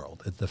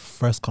world. It's the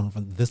first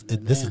conference. This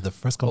is the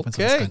first conference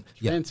of its kind.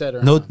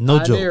 Trendsetter, no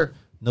joke.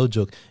 No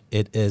joke.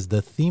 It is,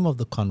 the theme of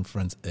the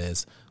conference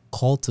is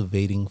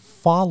cultivating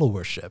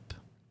followership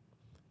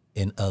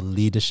in a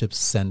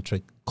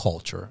leadership-centric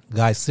culture.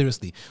 Guys,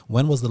 seriously,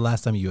 when was the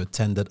last time you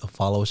attended a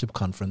followership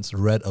conference,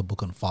 read a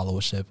book on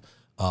followership,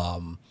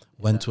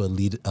 went to a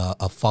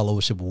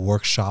followership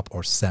workshop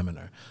or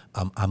seminar?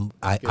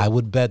 I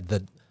would bet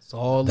that it's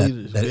all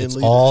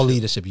leadership. All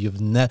leadership.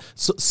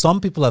 Some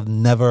people have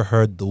never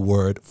heard the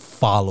word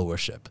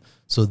followership.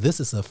 So this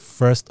is a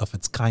first of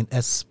its kind,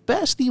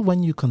 especially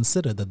when you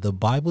consider that the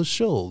Bible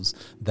shows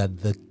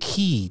that the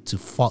key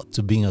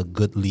to being a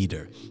good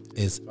leader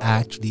is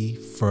actually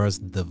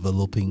first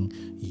developing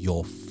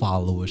your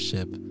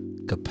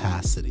followership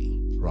capacity,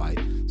 right?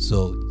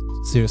 So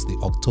seriously,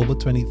 October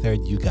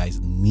 23rd, you guys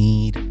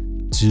need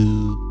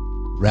to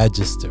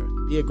register.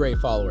 Be a great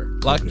follower.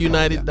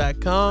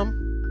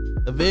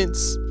 LockUnited.com,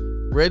 events,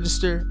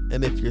 register,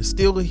 and if you're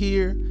still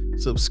here,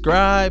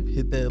 subscribe,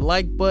 hit that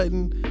like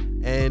button,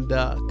 and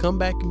come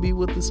back and be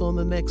with us on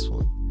the next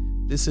one.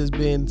 This has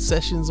been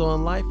Sessions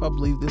on Life. I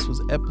believe this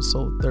was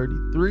episode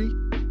 33.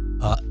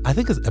 I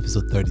think it's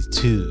episode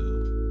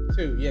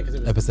 32. Yeah, because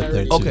it was episode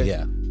 32. Okay.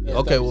 Yeah.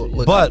 Okay, well,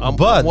 look,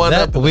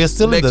 we're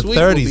still in the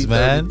 30s,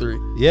 man.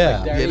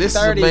 Yeah, this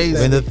is amazing.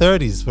 We're in the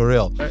 30s for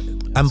real.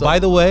 And by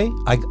the way,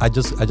 I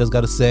just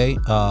got to say,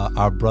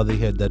 our brother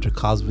here, Dedrick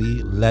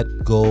Cosby, let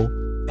go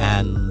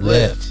and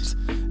lift.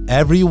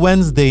 Every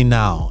Wednesday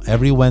now.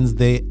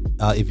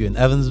 If you're in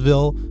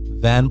Evansville,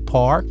 Van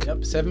Park.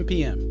 Yep, 7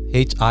 p.m.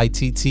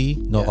 HITT.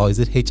 No, or is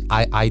it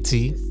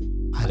HIIT?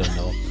 I don't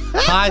know.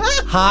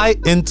 High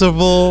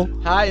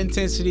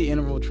intensity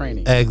interval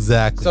training.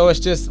 Exactly. So it's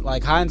just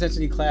like high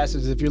intensity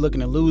classes. If you're looking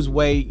to lose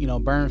weight,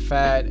 burn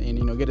fat,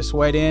 and get a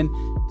sweat in,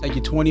 take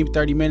you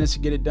 20-30 minutes to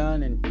get it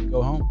done, and you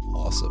go home.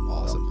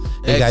 Awesome.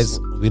 Hey guys,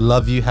 we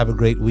love you. Have a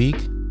great week,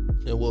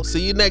 and we'll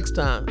see you next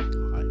time.